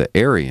from the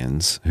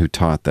Arians, who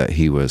taught that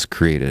he was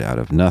created out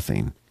of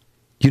nothing.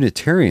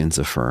 Unitarians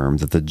affirm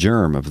that the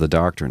germ of the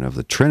doctrine of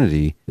the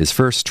Trinity is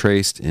first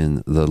traced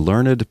in the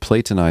learned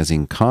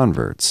Platonizing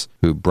converts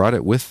who brought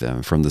it with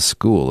them from the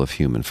school of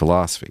human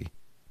philosophy.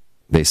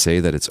 They say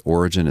that its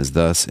origin is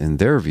thus, in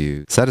their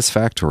view,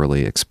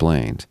 satisfactorily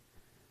explained.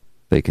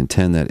 They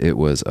contend that it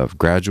was of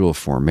gradual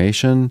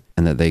formation,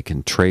 and that they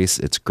can trace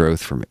its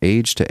growth from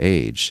age to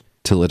age,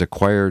 till it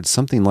acquired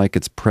something like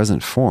its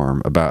present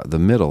form about the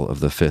middle of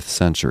the 5th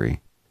century.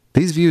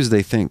 These views,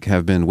 they think,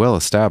 have been well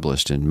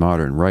established in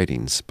modern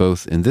writings,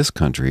 both in this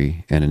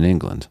country and in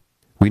England.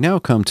 We now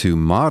come to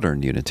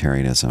modern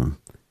Unitarianism.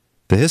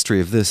 The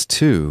history of this,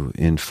 too,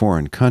 in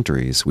foreign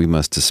countries, we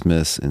must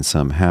dismiss in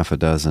some half a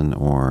dozen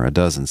or a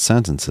dozen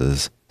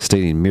sentences,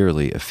 stating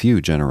merely a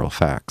few general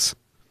facts.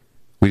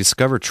 We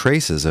discover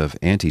traces of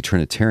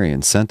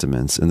anti-Trinitarian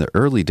sentiments in the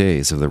early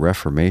days of the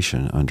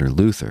Reformation under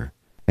Luther,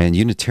 and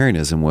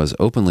Unitarianism was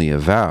openly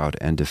avowed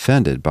and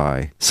defended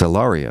by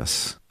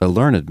Cellarius, a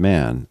learned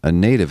man, a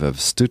native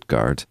of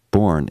Stuttgart,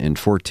 born in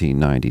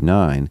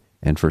 1499,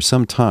 and for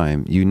some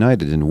time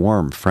united in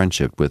warm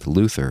friendship with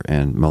Luther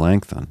and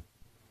Melanchthon.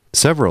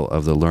 Several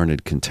of the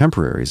learned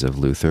contemporaries of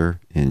Luther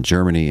in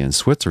Germany and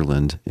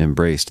Switzerland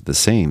embraced the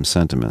same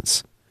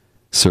sentiments.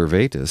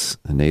 Servetus,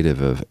 a native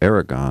of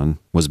Aragon,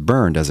 was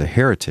burned as a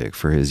heretic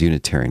for his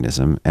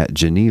Unitarianism at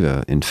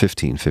Geneva in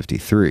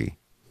 1553.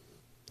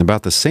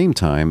 About the same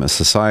time, a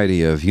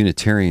society of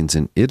Unitarians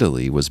in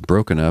Italy was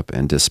broken up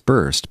and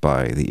dispersed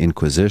by the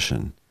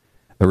Inquisition.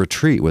 A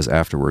retreat was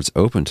afterwards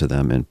opened to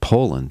them in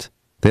Poland.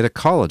 They had a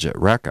college at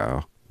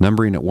Rakow,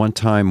 numbering at one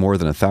time more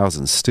than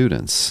 1,000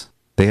 students.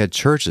 They had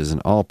churches in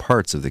all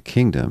parts of the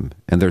kingdom,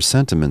 and their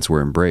sentiments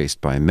were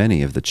embraced by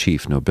many of the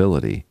chief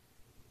nobility.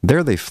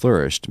 There they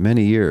flourished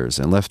many years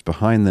and left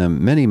behind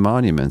them many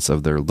monuments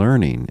of their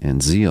learning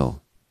and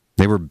zeal.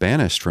 They were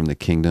banished from the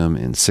kingdom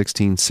in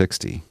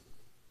 1660.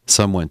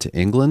 Some went to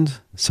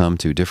England, some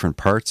to different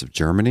parts of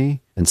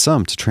Germany, and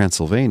some to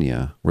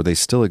Transylvania, where they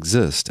still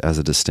exist as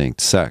a distinct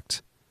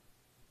sect.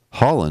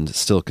 Holland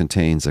still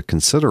contains a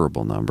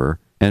considerable number,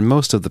 and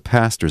most of the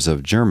pastors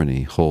of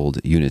Germany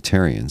hold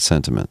Unitarian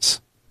sentiments.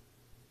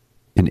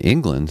 In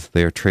England,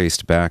 they are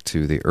traced back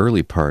to the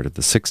early part of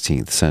the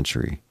 16th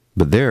century,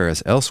 but there,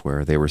 as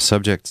elsewhere, they were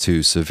subject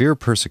to severe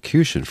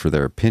persecution for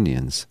their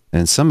opinions,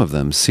 and some of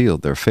them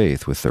sealed their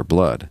faith with their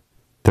blood.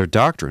 Their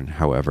doctrine,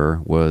 however,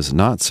 was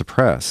not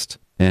suppressed,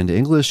 and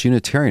English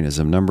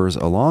Unitarianism numbers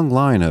a long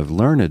line of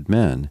learned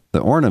men, the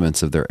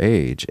ornaments of their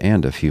age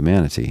and of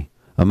humanity.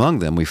 Among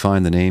them we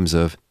find the names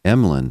of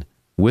Emlyn,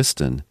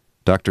 Whiston,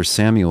 Dr.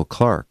 Samuel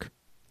Clarke,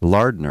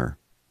 Lardner,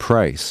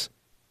 Price,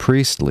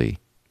 Priestley,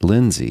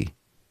 Lindsay,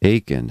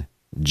 Aiken,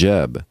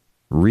 Jebb,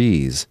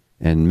 Rees,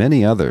 and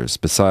many others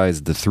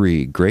besides the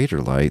three greater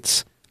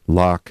lights,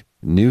 Locke,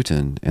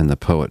 Newton, and the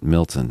poet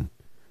Milton.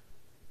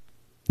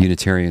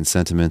 Unitarian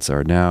sentiments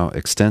are now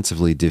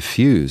extensively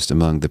diffused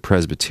among the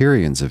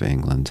Presbyterians of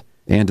England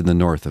and in the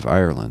north of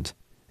Ireland,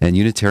 and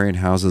Unitarian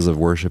houses of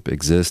worship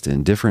exist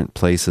in different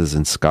places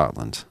in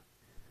Scotland.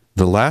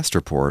 The last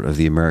report of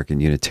the American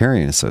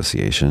Unitarian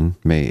Association,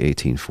 May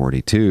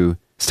 1842,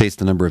 states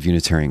the number of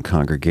Unitarian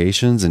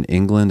congregations in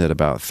England at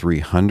about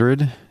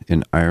 300,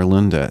 in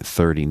Ireland at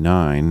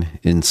 39,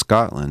 in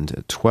Scotland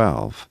at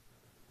 12.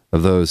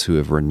 Of those who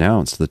have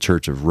renounced the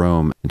Church of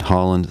Rome in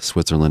Holland,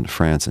 Switzerland,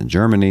 France, and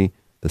Germany,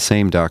 the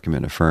same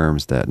document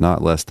affirms that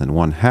not less than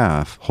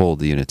one-half hold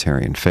the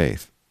Unitarian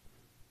faith.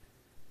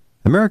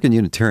 American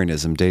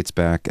Unitarianism dates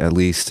back at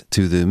least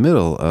to the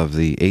middle of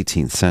the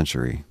 18th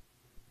century.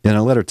 In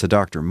a letter to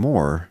Dr.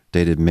 Moore,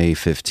 dated May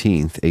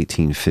 15,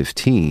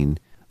 1815,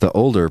 the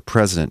older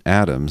President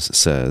Adams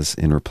says,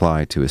 in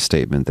reply to a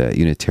statement that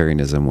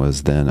Unitarianism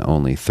was then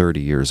only 30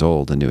 years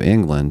old in New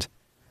England,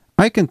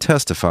 "I can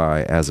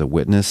testify as a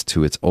witness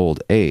to its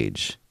old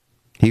age."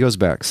 He goes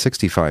back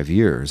 65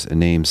 years and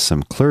names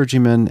some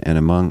clergymen and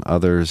among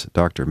others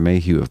Dr.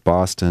 Mayhew of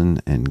Boston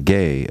and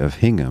Gay of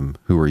Hingham,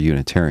 who were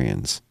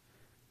Unitarians.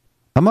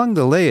 "Among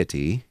the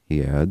laity,"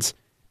 he adds,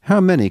 "how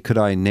many could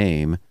I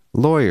name,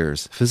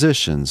 lawyers,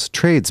 physicians,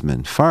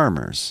 tradesmen,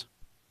 farmers?"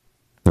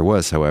 There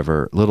was,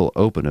 however, little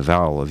open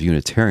avowal of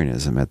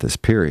Unitarianism at this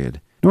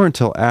period, nor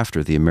until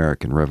after the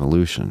American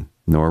Revolution,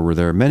 nor were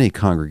there many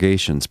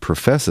congregations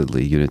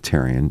professedly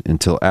Unitarian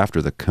until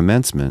after the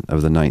commencement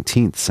of the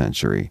 19th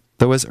century.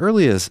 Though as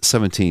early as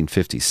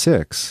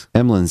 1756,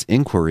 Emlyn's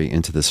Inquiry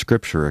into the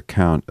Scripture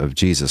account of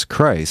Jesus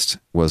Christ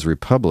was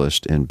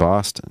republished in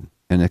Boston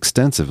and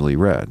extensively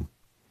read.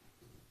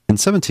 In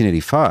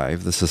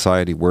 1785, the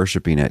society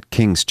worshiping at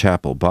King's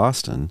Chapel,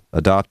 Boston,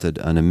 adopted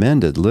an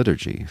amended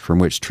liturgy from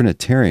which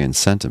Trinitarian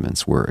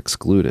sentiments were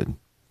excluded.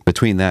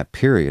 Between that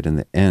period and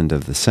the end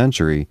of the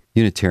century,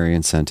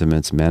 Unitarian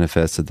sentiments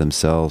manifested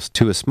themselves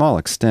to a small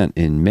extent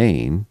in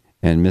Maine,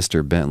 and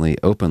Mr. Bentley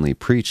openly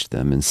preached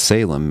them in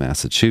Salem,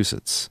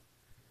 Massachusetts.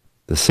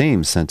 The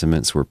same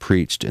sentiments were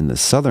preached in the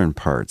southern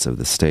parts of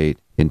the state,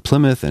 in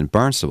Plymouth and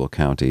Barnstable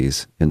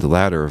counties, in the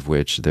latter of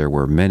which there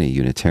were many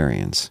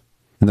Unitarians.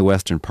 In the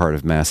western part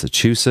of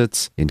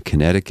Massachusetts, in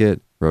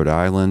Connecticut, Rhode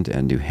Island,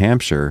 and New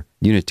Hampshire,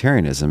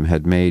 Unitarianism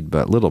had made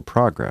but little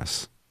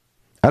progress.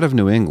 Out of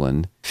New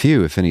England,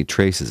 few if any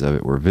traces of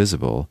it were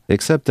visible,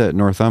 except at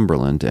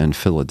Northumberland and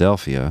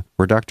Philadelphia,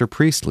 where Dr.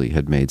 Priestley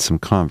had made some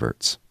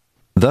converts.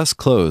 Thus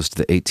closed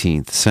the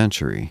 18th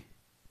century.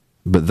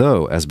 But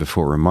though, as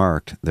before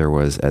remarked, there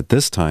was at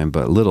this time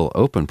but little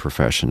open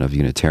profession of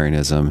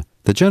Unitarianism,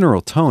 the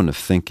general tone of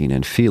thinking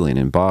and feeling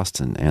in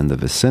Boston and the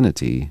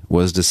vicinity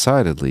was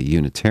decidedly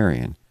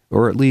Unitarian,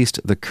 or at least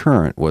the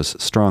current was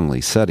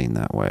strongly setting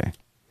that way.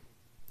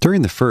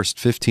 During the first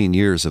 15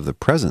 years of the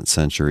present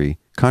century,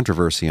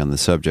 controversy on the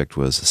subject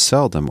was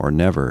seldom or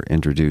never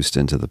introduced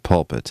into the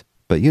pulpit,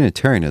 but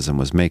Unitarianism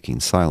was making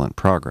silent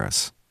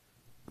progress.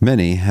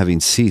 Many,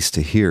 having ceased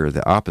to hear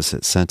the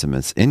opposite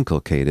sentiments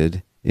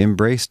inculcated,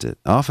 embraced it,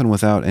 often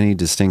without any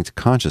distinct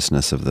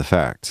consciousness of the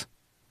fact.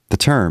 The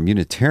term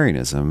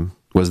Unitarianism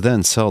was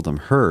then seldom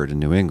heard in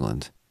New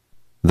England,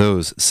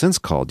 those since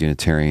called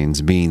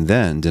Unitarians being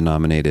then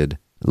denominated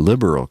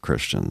liberal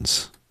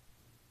Christians.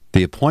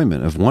 The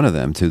appointment of one of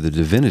them to the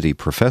divinity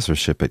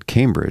professorship at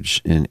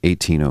Cambridge in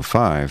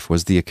 1805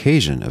 was the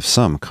occasion of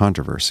some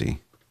controversy.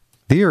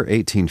 The year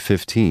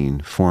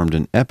 1815 formed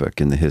an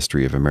epoch in the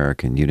history of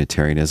American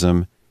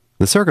Unitarianism.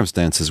 The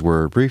circumstances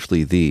were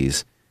briefly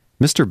these.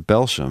 Mr.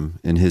 Belsham,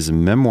 in his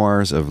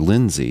Memoirs of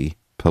Lindsay,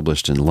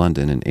 published in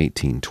London in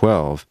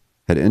 1812,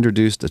 had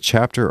introduced a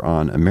chapter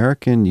on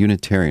American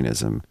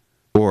Unitarianism,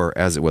 or,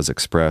 as it was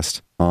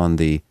expressed, on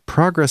the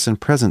progress and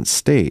present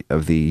state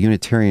of the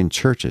Unitarian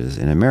churches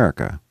in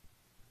America.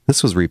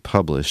 This was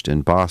republished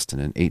in Boston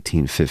in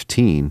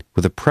 1815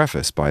 with a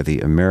preface by the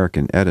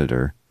American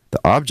editor, the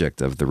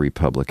object of the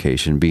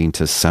republication being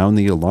to sound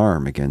the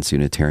alarm against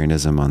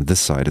Unitarianism on this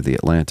side of the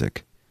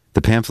Atlantic.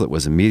 The pamphlet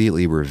was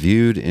immediately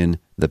reviewed in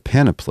The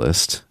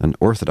Panoplist, an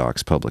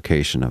orthodox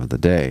publication of the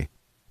day.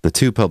 The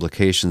two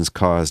publications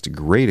caused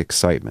great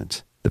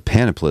excitement, The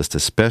Panoplist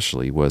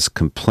especially was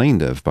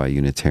complained of by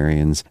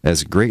Unitarians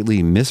as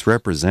greatly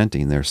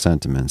misrepresenting their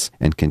sentiments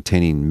and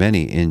containing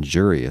many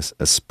injurious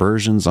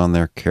aspersions on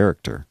their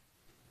character.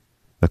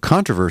 A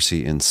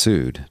controversy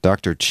ensued,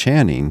 Dr.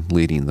 Channing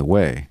leading the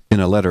way, in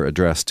a letter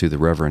addressed to the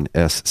Reverend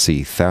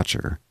S.C.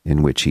 Thatcher,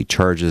 in which he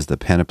charges the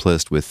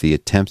Panoplist with the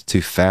attempt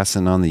to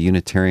fasten on the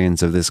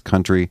Unitarians of this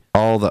country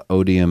all the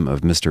odium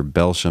of Mr.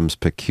 Belsham's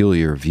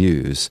peculiar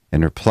views,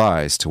 and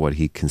replies to what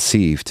he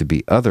conceived to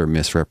be other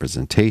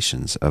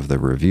misrepresentations of the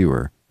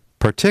reviewer,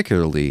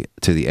 particularly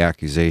to the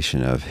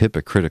accusation of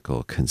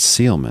hypocritical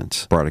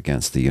concealment brought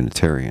against the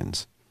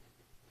Unitarians.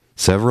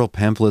 Several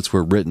pamphlets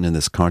were written in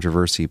this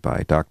controversy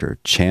by Dr.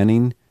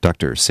 Channing,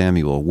 Dr.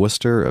 Samuel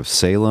Worcester of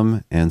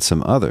Salem, and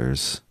some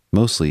others,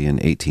 mostly in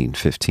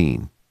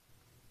 1815.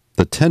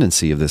 The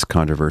tendency of this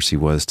controversy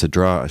was to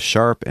draw a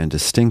sharp and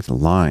distinct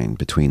line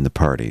between the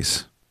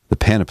parties. The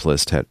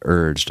Panoplist had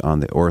urged on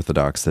the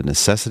Orthodox the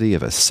necessity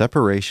of a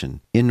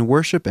separation in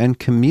worship and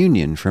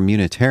communion from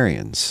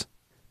Unitarians.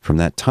 From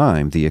that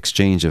time, the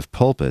exchange of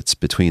pulpits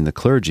between the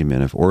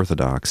clergymen of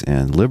Orthodox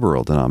and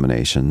liberal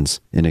denominations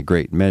in a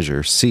great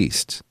measure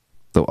ceased,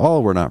 though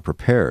all were not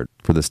prepared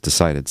for this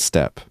decided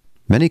step.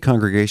 Many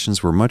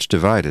congregations were much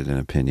divided in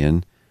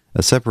opinion.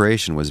 A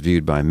separation was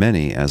viewed by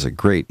many as a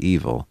great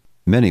evil.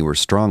 Many were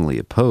strongly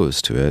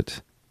opposed to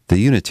it. The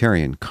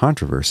Unitarian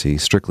controversy,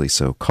 strictly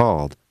so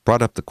called,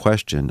 brought up the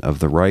question of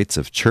the rights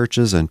of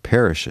churches and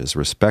parishes,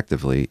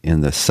 respectively,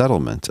 in the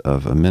settlement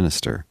of a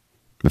minister.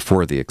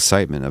 Before the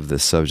excitement of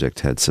this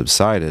subject had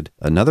subsided,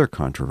 another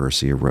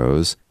controversy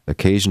arose,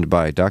 occasioned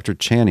by Dr.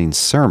 Channing's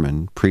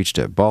sermon preached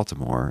at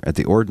Baltimore at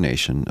the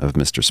ordination of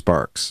Mr.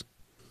 Sparks.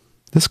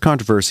 This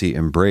controversy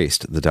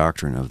embraced the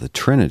doctrine of the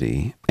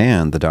Trinity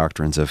and the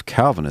doctrines of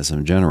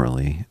Calvinism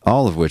generally,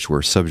 all of which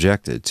were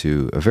subjected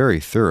to a very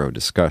thorough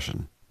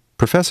discussion.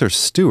 Professor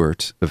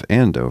Stewart of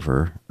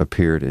Andover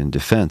appeared in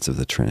defense of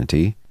the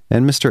Trinity,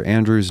 and Mr.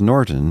 Andrews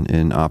Norton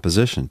in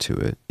opposition to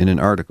it, in an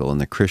article in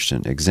the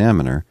Christian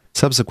Examiner,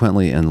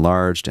 subsequently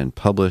enlarged and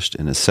published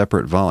in a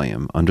separate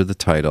volume under the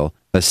title,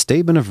 A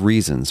Statement of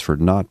Reasons for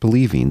Not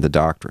Believing the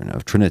Doctrine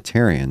of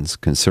Trinitarians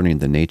Concerning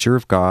the Nature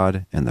of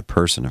God and the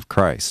Person of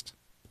Christ.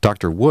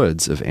 Dr.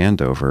 Woods of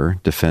Andover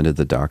defended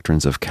the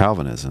doctrines of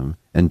Calvinism,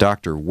 and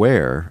Dr.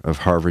 Ware of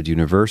Harvard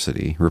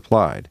University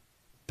replied.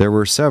 There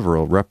were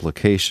several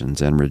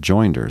replications and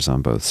rejoinders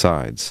on both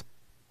sides.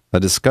 A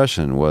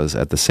discussion was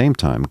at the same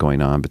time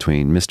going on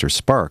between Mr.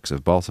 Sparks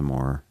of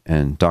Baltimore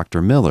and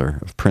Dr. Miller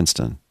of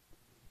Princeton.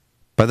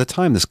 By the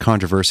time this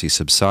controversy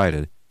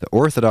subsided, the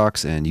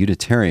Orthodox and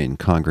Unitarian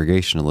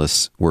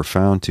Congregationalists were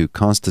found to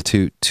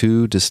constitute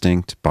two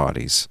distinct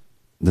bodies.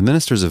 The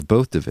ministers of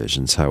both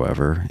divisions,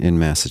 however, in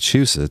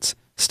Massachusetts,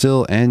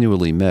 still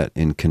annually met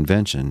in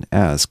convention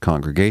as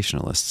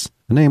Congregationalists,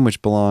 a name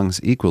which belongs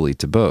equally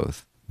to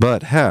both,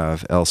 but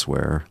have,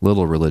 elsewhere,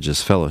 little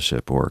religious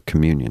fellowship or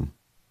communion.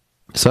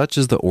 Such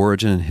is the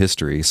origin and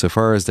history, so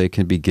far as they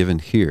can be given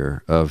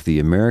here, of the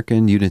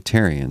American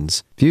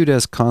Unitarians, viewed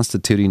as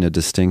constituting a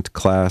distinct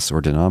class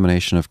or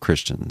denomination of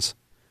Christians.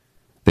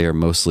 They are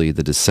mostly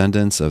the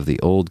descendants of the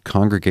old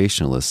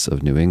Congregationalists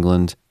of New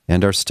England,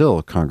 and are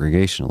still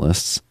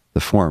Congregationalists, the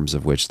forms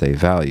of which they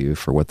value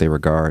for what they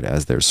regard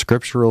as their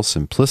scriptural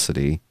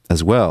simplicity,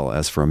 as well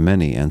as from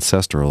many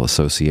ancestral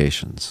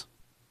associations.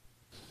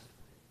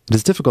 It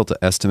is difficult to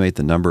estimate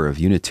the number of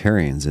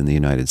Unitarians in the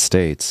United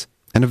States,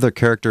 and of their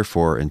character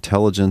for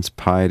intelligence,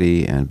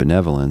 piety, and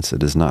benevolence it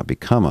does not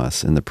become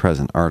us in the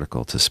present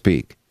article to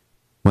speak.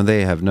 When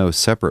they have no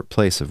separate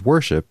place of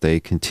worship, they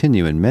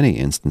continue in many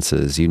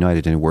instances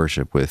united in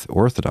worship with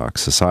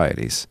Orthodox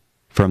societies.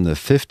 From the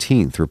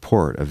 15th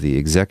report of the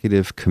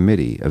Executive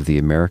Committee of the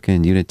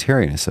American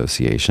Unitarian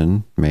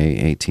Association, May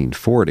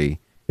 1840,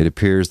 it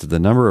appears that the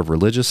number of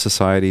religious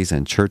societies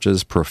and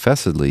churches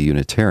professedly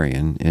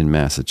Unitarian in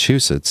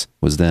Massachusetts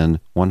was then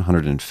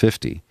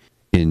 150,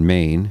 in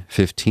Maine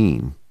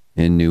 15,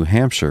 in New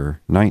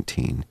Hampshire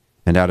 19,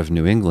 and out of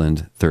New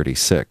England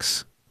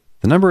 36.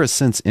 The number has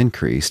since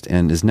increased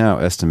and is now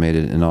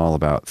estimated in all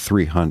about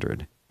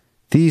 300.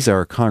 These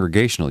are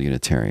Congregational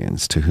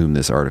Unitarians to whom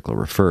this article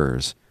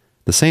refers.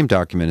 The same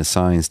document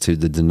assigns to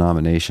the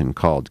denomination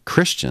called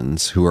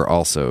Christians, who are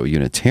also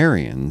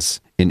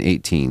Unitarians, in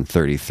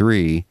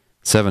 1833,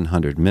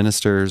 700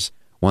 ministers,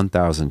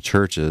 1,000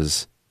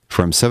 churches,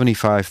 from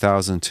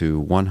 75,000 to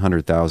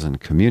 100,000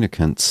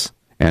 communicants,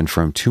 and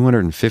from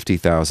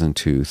 250,000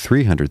 to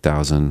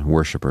 300,000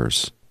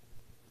 worshipers.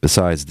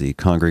 Besides the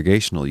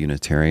Congregational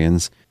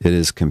Unitarians, it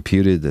is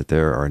computed that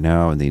there are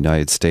now in the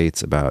United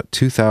States about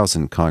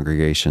 2,000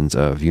 congregations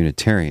of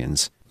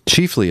Unitarians,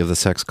 chiefly of the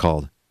sects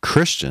called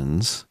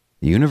Christians,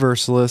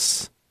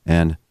 Universalists,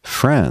 and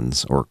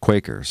Friends or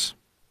Quakers.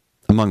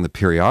 Among the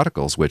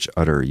periodicals which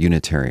utter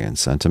Unitarian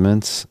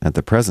sentiments at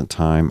the present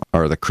time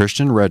are the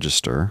Christian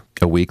Register,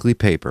 a weekly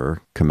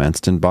paper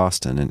commenced in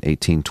Boston in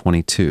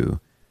 1822,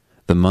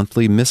 the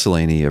Monthly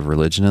Miscellany of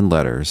Religion and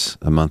Letters,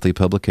 a monthly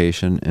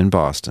publication in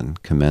Boston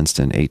commenced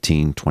in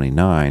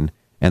 1829,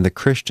 and the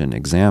Christian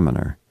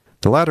Examiner.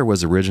 The latter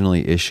was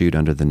originally issued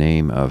under the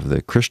name of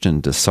the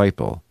Christian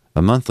Disciple,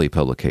 a monthly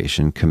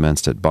publication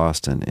commenced at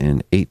Boston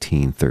in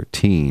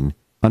 1813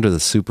 under the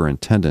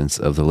superintendence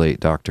of the late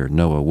Dr.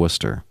 Noah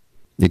Worcester.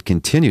 It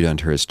continued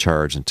under his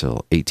charge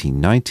until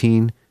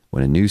 1819,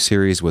 when a new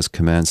series was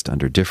commenced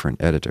under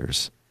different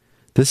editors.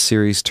 This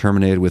series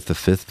terminated with the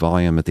 5th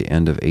volume at the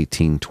end of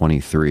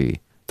 1823.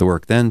 The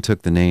work then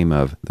took the name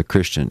of The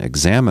Christian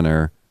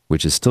Examiner,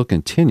 which is still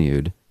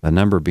continued, a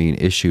number being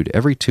issued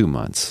every 2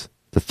 months,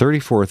 the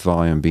 34th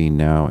volume being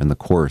now in the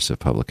course of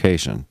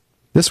publication.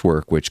 This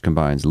work, which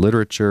combines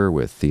literature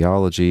with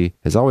theology,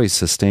 has always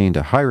sustained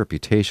a high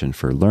reputation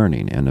for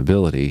learning and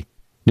ability,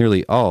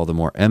 nearly all the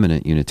more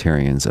eminent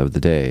Unitarians of the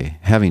day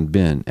having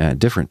been at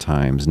different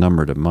times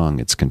numbered among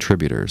its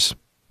contributors.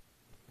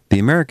 The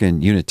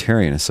American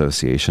Unitarian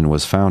Association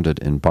was founded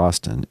in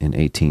Boston in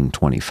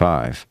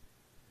 1825.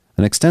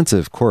 An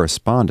extensive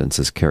correspondence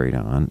is carried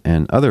on,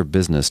 and other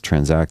business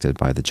transacted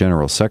by the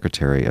General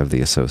Secretary of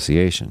the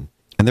Association,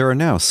 and there are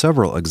now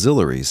several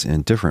auxiliaries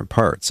in different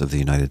parts of the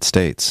United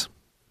States.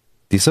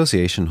 The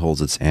association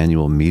holds its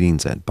annual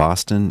meetings at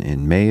Boston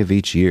in May of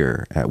each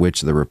year, at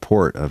which the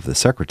report of the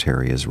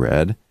Secretary is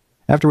read,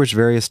 after which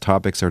various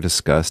topics are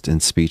discussed in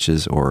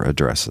speeches or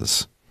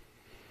addresses.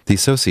 The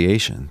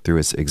association, through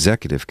its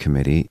executive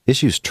committee,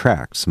 issues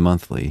tracts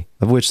monthly,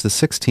 of which the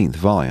 16th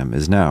volume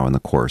is now in the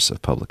course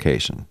of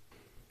publication.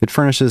 It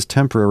furnishes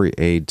temporary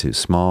aid to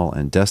small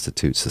and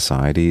destitute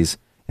societies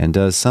and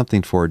does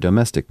something for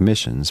domestic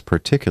missions,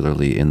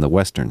 particularly in the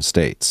western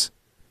states.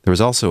 There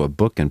is also a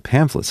book and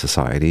pamphlet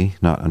society,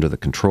 not under the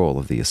control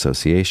of the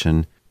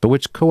association, but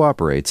which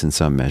cooperates in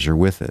some measure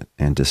with it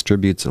and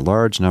distributes a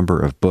large number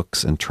of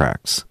books and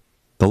tracts.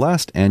 The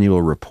last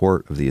annual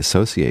report of the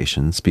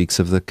association speaks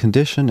of the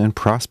condition and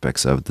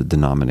prospects of the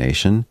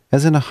denomination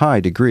as in a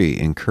high degree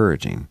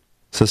encouraging.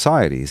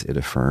 Societies, it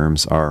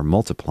affirms, are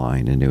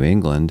multiplying in New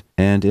England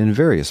and in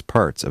various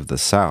parts of the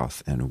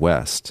South and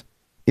West.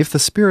 If the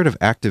spirit of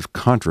active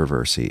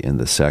controversy in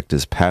the sect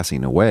is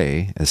passing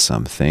away, as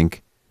some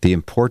think, the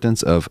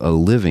importance of a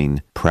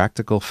living,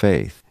 practical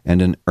faith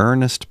and an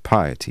earnest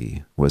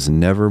piety was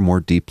never more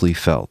deeply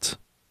felt.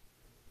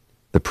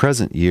 The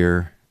present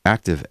year,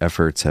 active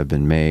efforts have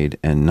been made,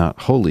 and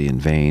not wholly in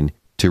vain,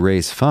 to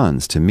raise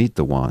funds to meet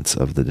the wants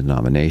of the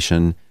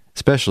denomination,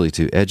 especially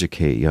to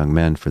educate young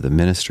men for the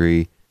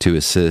ministry, to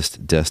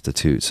assist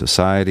destitute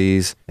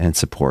societies, and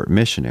support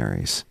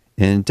missionaries,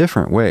 in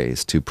different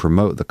ways to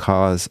promote the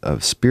cause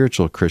of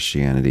spiritual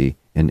Christianity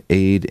and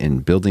aid in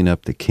building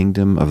up the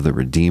kingdom of the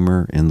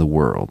Redeemer in the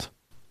world.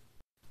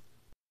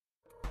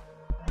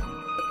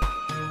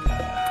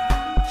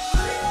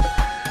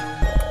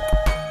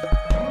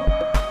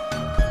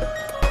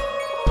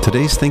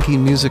 Today's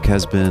thinking music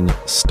has been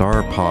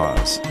Star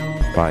Pause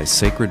by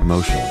Sacred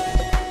Motion.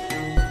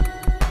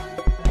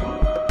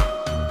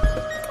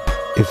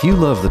 If you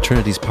love the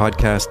Trinities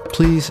podcast,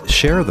 please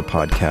share the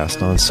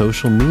podcast on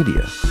social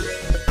media.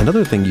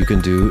 Another thing you can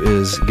do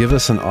is give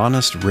us an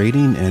honest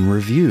rating and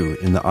review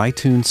in the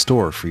iTunes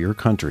store for your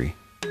country.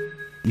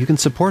 You can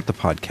support the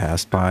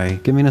podcast by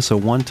giving us a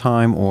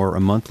one-time or a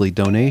monthly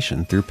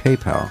donation through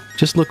PayPal.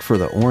 Just look for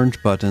the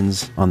orange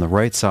buttons on the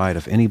right side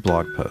of any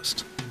blog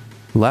post.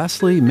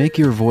 Lastly, make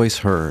your voice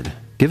heard.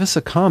 Give us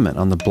a comment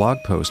on the blog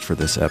post for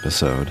this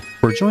episode,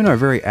 or join our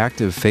very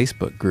active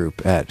Facebook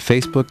group at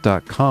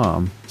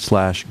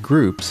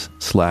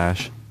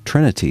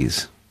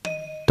facebook.com/groups/trinities.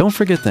 Don't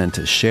forget then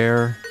to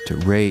share, to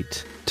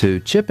rate, to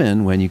chip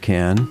in when you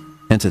can,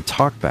 and to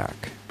talk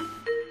back.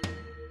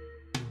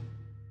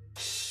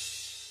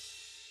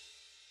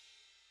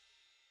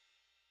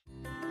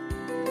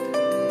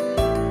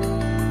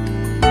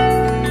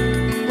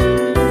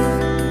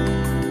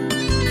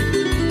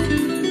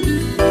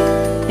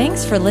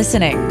 Thanks for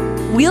listening.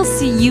 We'll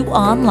see you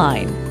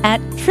online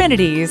at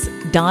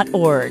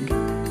trinities.org.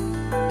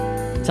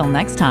 Till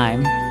next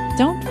time,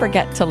 don't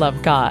forget to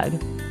love God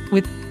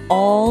with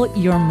all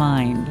your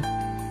mind.